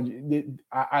 For you know,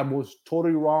 I was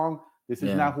totally wrong. This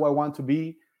is not who I want to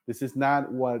be. This is not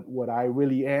what I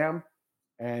really am,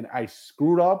 and I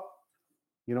screwed up.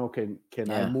 You know, can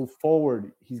I move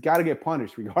forward? He's got to get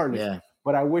punished regardless. Yeah.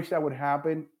 But I wish that would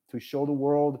happen to show the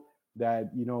world that,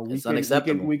 you know, it's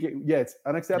unacceptable. It's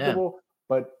unacceptable.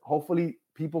 But hopefully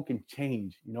people can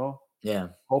change. You know. Yeah.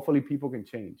 Hopefully people can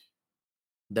change.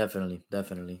 Definitely.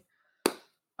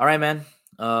 All right, man.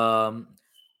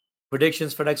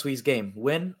 Predictions for next week's game: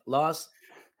 win, loss.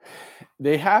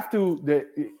 They have to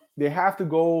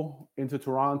go into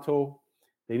Toronto.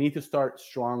 They need to start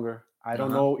stronger. I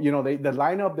don't know. You know, the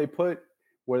lineup they put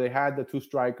where they had the two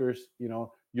strikers, you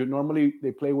know, normally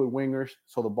they play with wingers,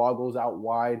 so the ball goes out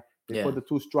wide. They put the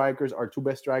two strikers, our two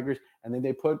best strikers, and then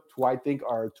they put who I think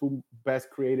are our two best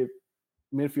creative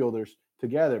midfielders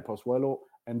together, Pozuelo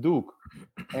and Duke.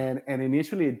 And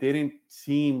initially it didn't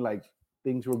seem like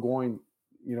things were going,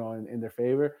 in their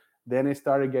favor. Then it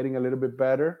started getting a little bit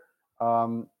better.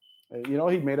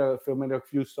 He made a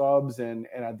few subs, and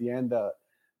at the end the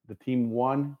team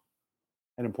won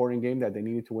an important game that they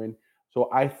needed to win. So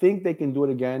I think they can do it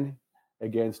again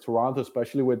against Toronto,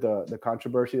 especially with the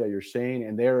controversy that you're saying,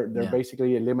 and they're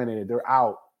basically eliminated. They're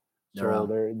out.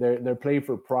 They're playing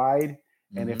for pride.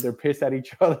 And if they're pissed at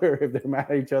each other, if they're mad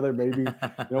at each other, maybe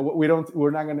we don't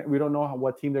know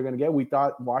what team they're gonna get. We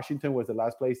thought Washington was the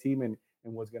last place team and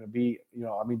was gonna be,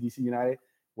 DC United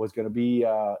was gonna be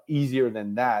easier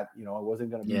than that. It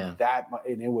wasn't gonna be that much,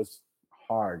 and it was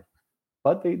hard.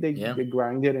 But they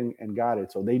grinded and got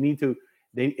it. So they need to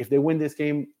if they win this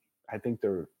game, I think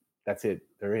that's it.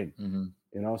 They're in.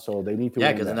 So they need to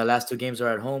because in the last two games are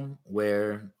at home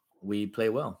where we play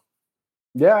well.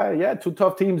 Yeah, two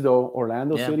tough teams though.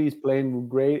 Orlando City is playing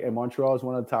great, and Montreal is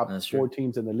one of the top four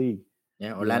teams in the league.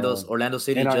 Yeah, Orlando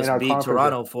City just beat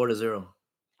Toronto 4-0.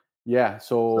 Yeah,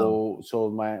 so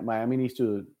Miami needs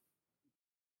to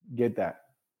get that.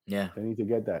 Yeah, they need to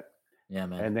get that. Yeah,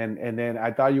 man. And then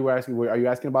I thought you were asking. Are you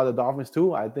asking about the Dolphins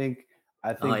too? I think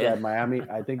that Miami.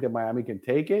 I think that Miami can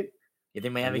take it. You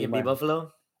think Miami can beat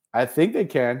Buffalo? I think they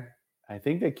can.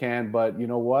 But you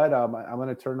know what? I'm an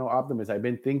eternal optimist. I've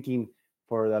been thinking.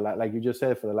 Like you just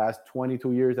said, for the last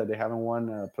 22 years that they haven't won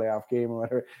a playoff game or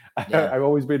whatever, I've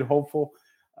always been hopeful.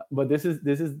 But this is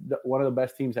one of the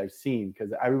best teams I've seen,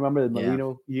 because I remember the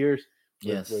Marino years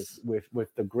with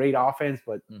the great offense,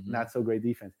 but not so great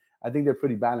defense. I think they're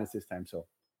pretty balanced this time, so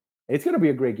it's gonna be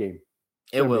a great game.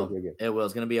 It will.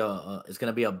 It's gonna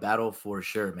be a battle for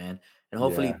sure, man. And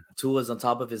hopefully Tua's on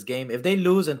top of his game. If they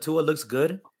lose and Tua looks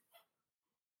good,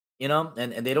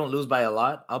 and they don't lose by a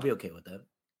lot, I'll be okay with that.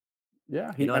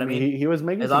 Yeah, you know what I mean. He was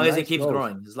making as long as he keeps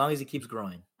growing. As long as he keeps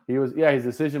growing. He was his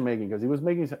decision making, because he was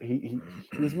making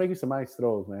some nice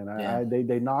throws, man.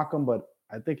 They knock him, but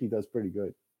I think he does pretty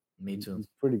good. Me too. He's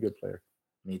a pretty good player.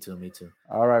 Me too.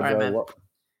 All right, bro.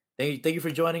 Man. Thank you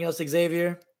for joining us,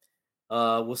 Xavier.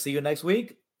 We'll see you next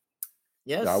week.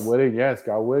 Yes. God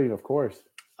willing, of course.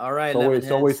 All right.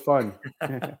 It's always fun.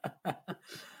 All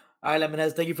right,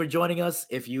 Lemonheads, thank you for joining us.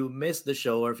 If you missed the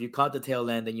show or if you caught the tail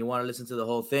end and you want to listen to the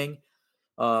whole thing,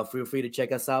 feel free to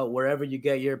check us out wherever you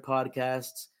get your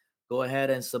podcasts. Go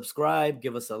ahead and subscribe,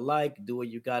 give us a like, do what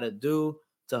you got to do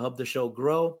to help the show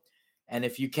grow. And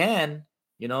if you can,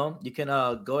 you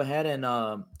can go ahead and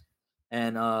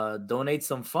donate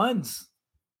some funds.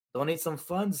 Donate some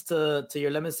funds to your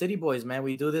Lemon City boys, man.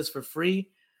 We do this for free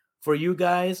for you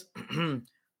guys,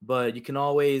 but you can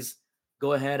always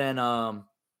go ahead and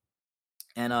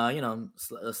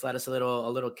slide us a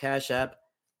little Cash App,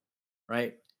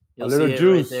 right? You'll a little see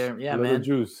juice, it right there. Yeah, man.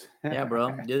 Juice. Yeah,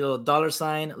 bro. Your little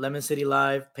 $, Lemon City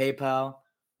Live, PayPal,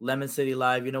 Lemon City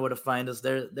Live. You know where to find us.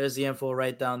 There's the info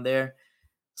right down there.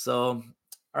 So, all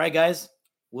right, guys,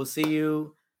 we'll see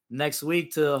you next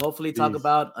week to hopefully talk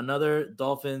about another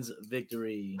Dolphins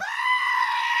victory.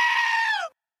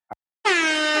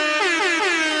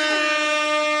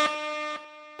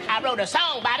 I wrote a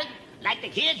song about it, like the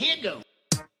kid. Here it goes.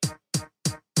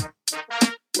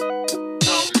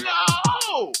 Oh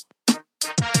no!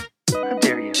 How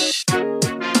dare you?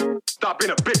 Stop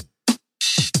being a bitch.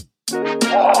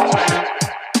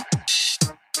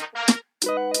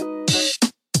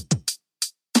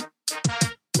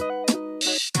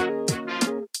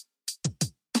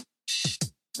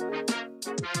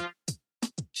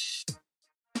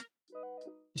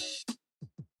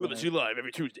 Lemon City Live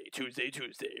every Tuesday.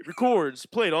 Records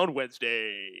played on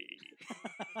Wednesday.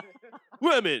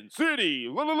 Lemon City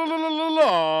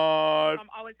Live. I'm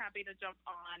always happy to jump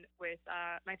on with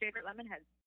my favorite Lemonheads.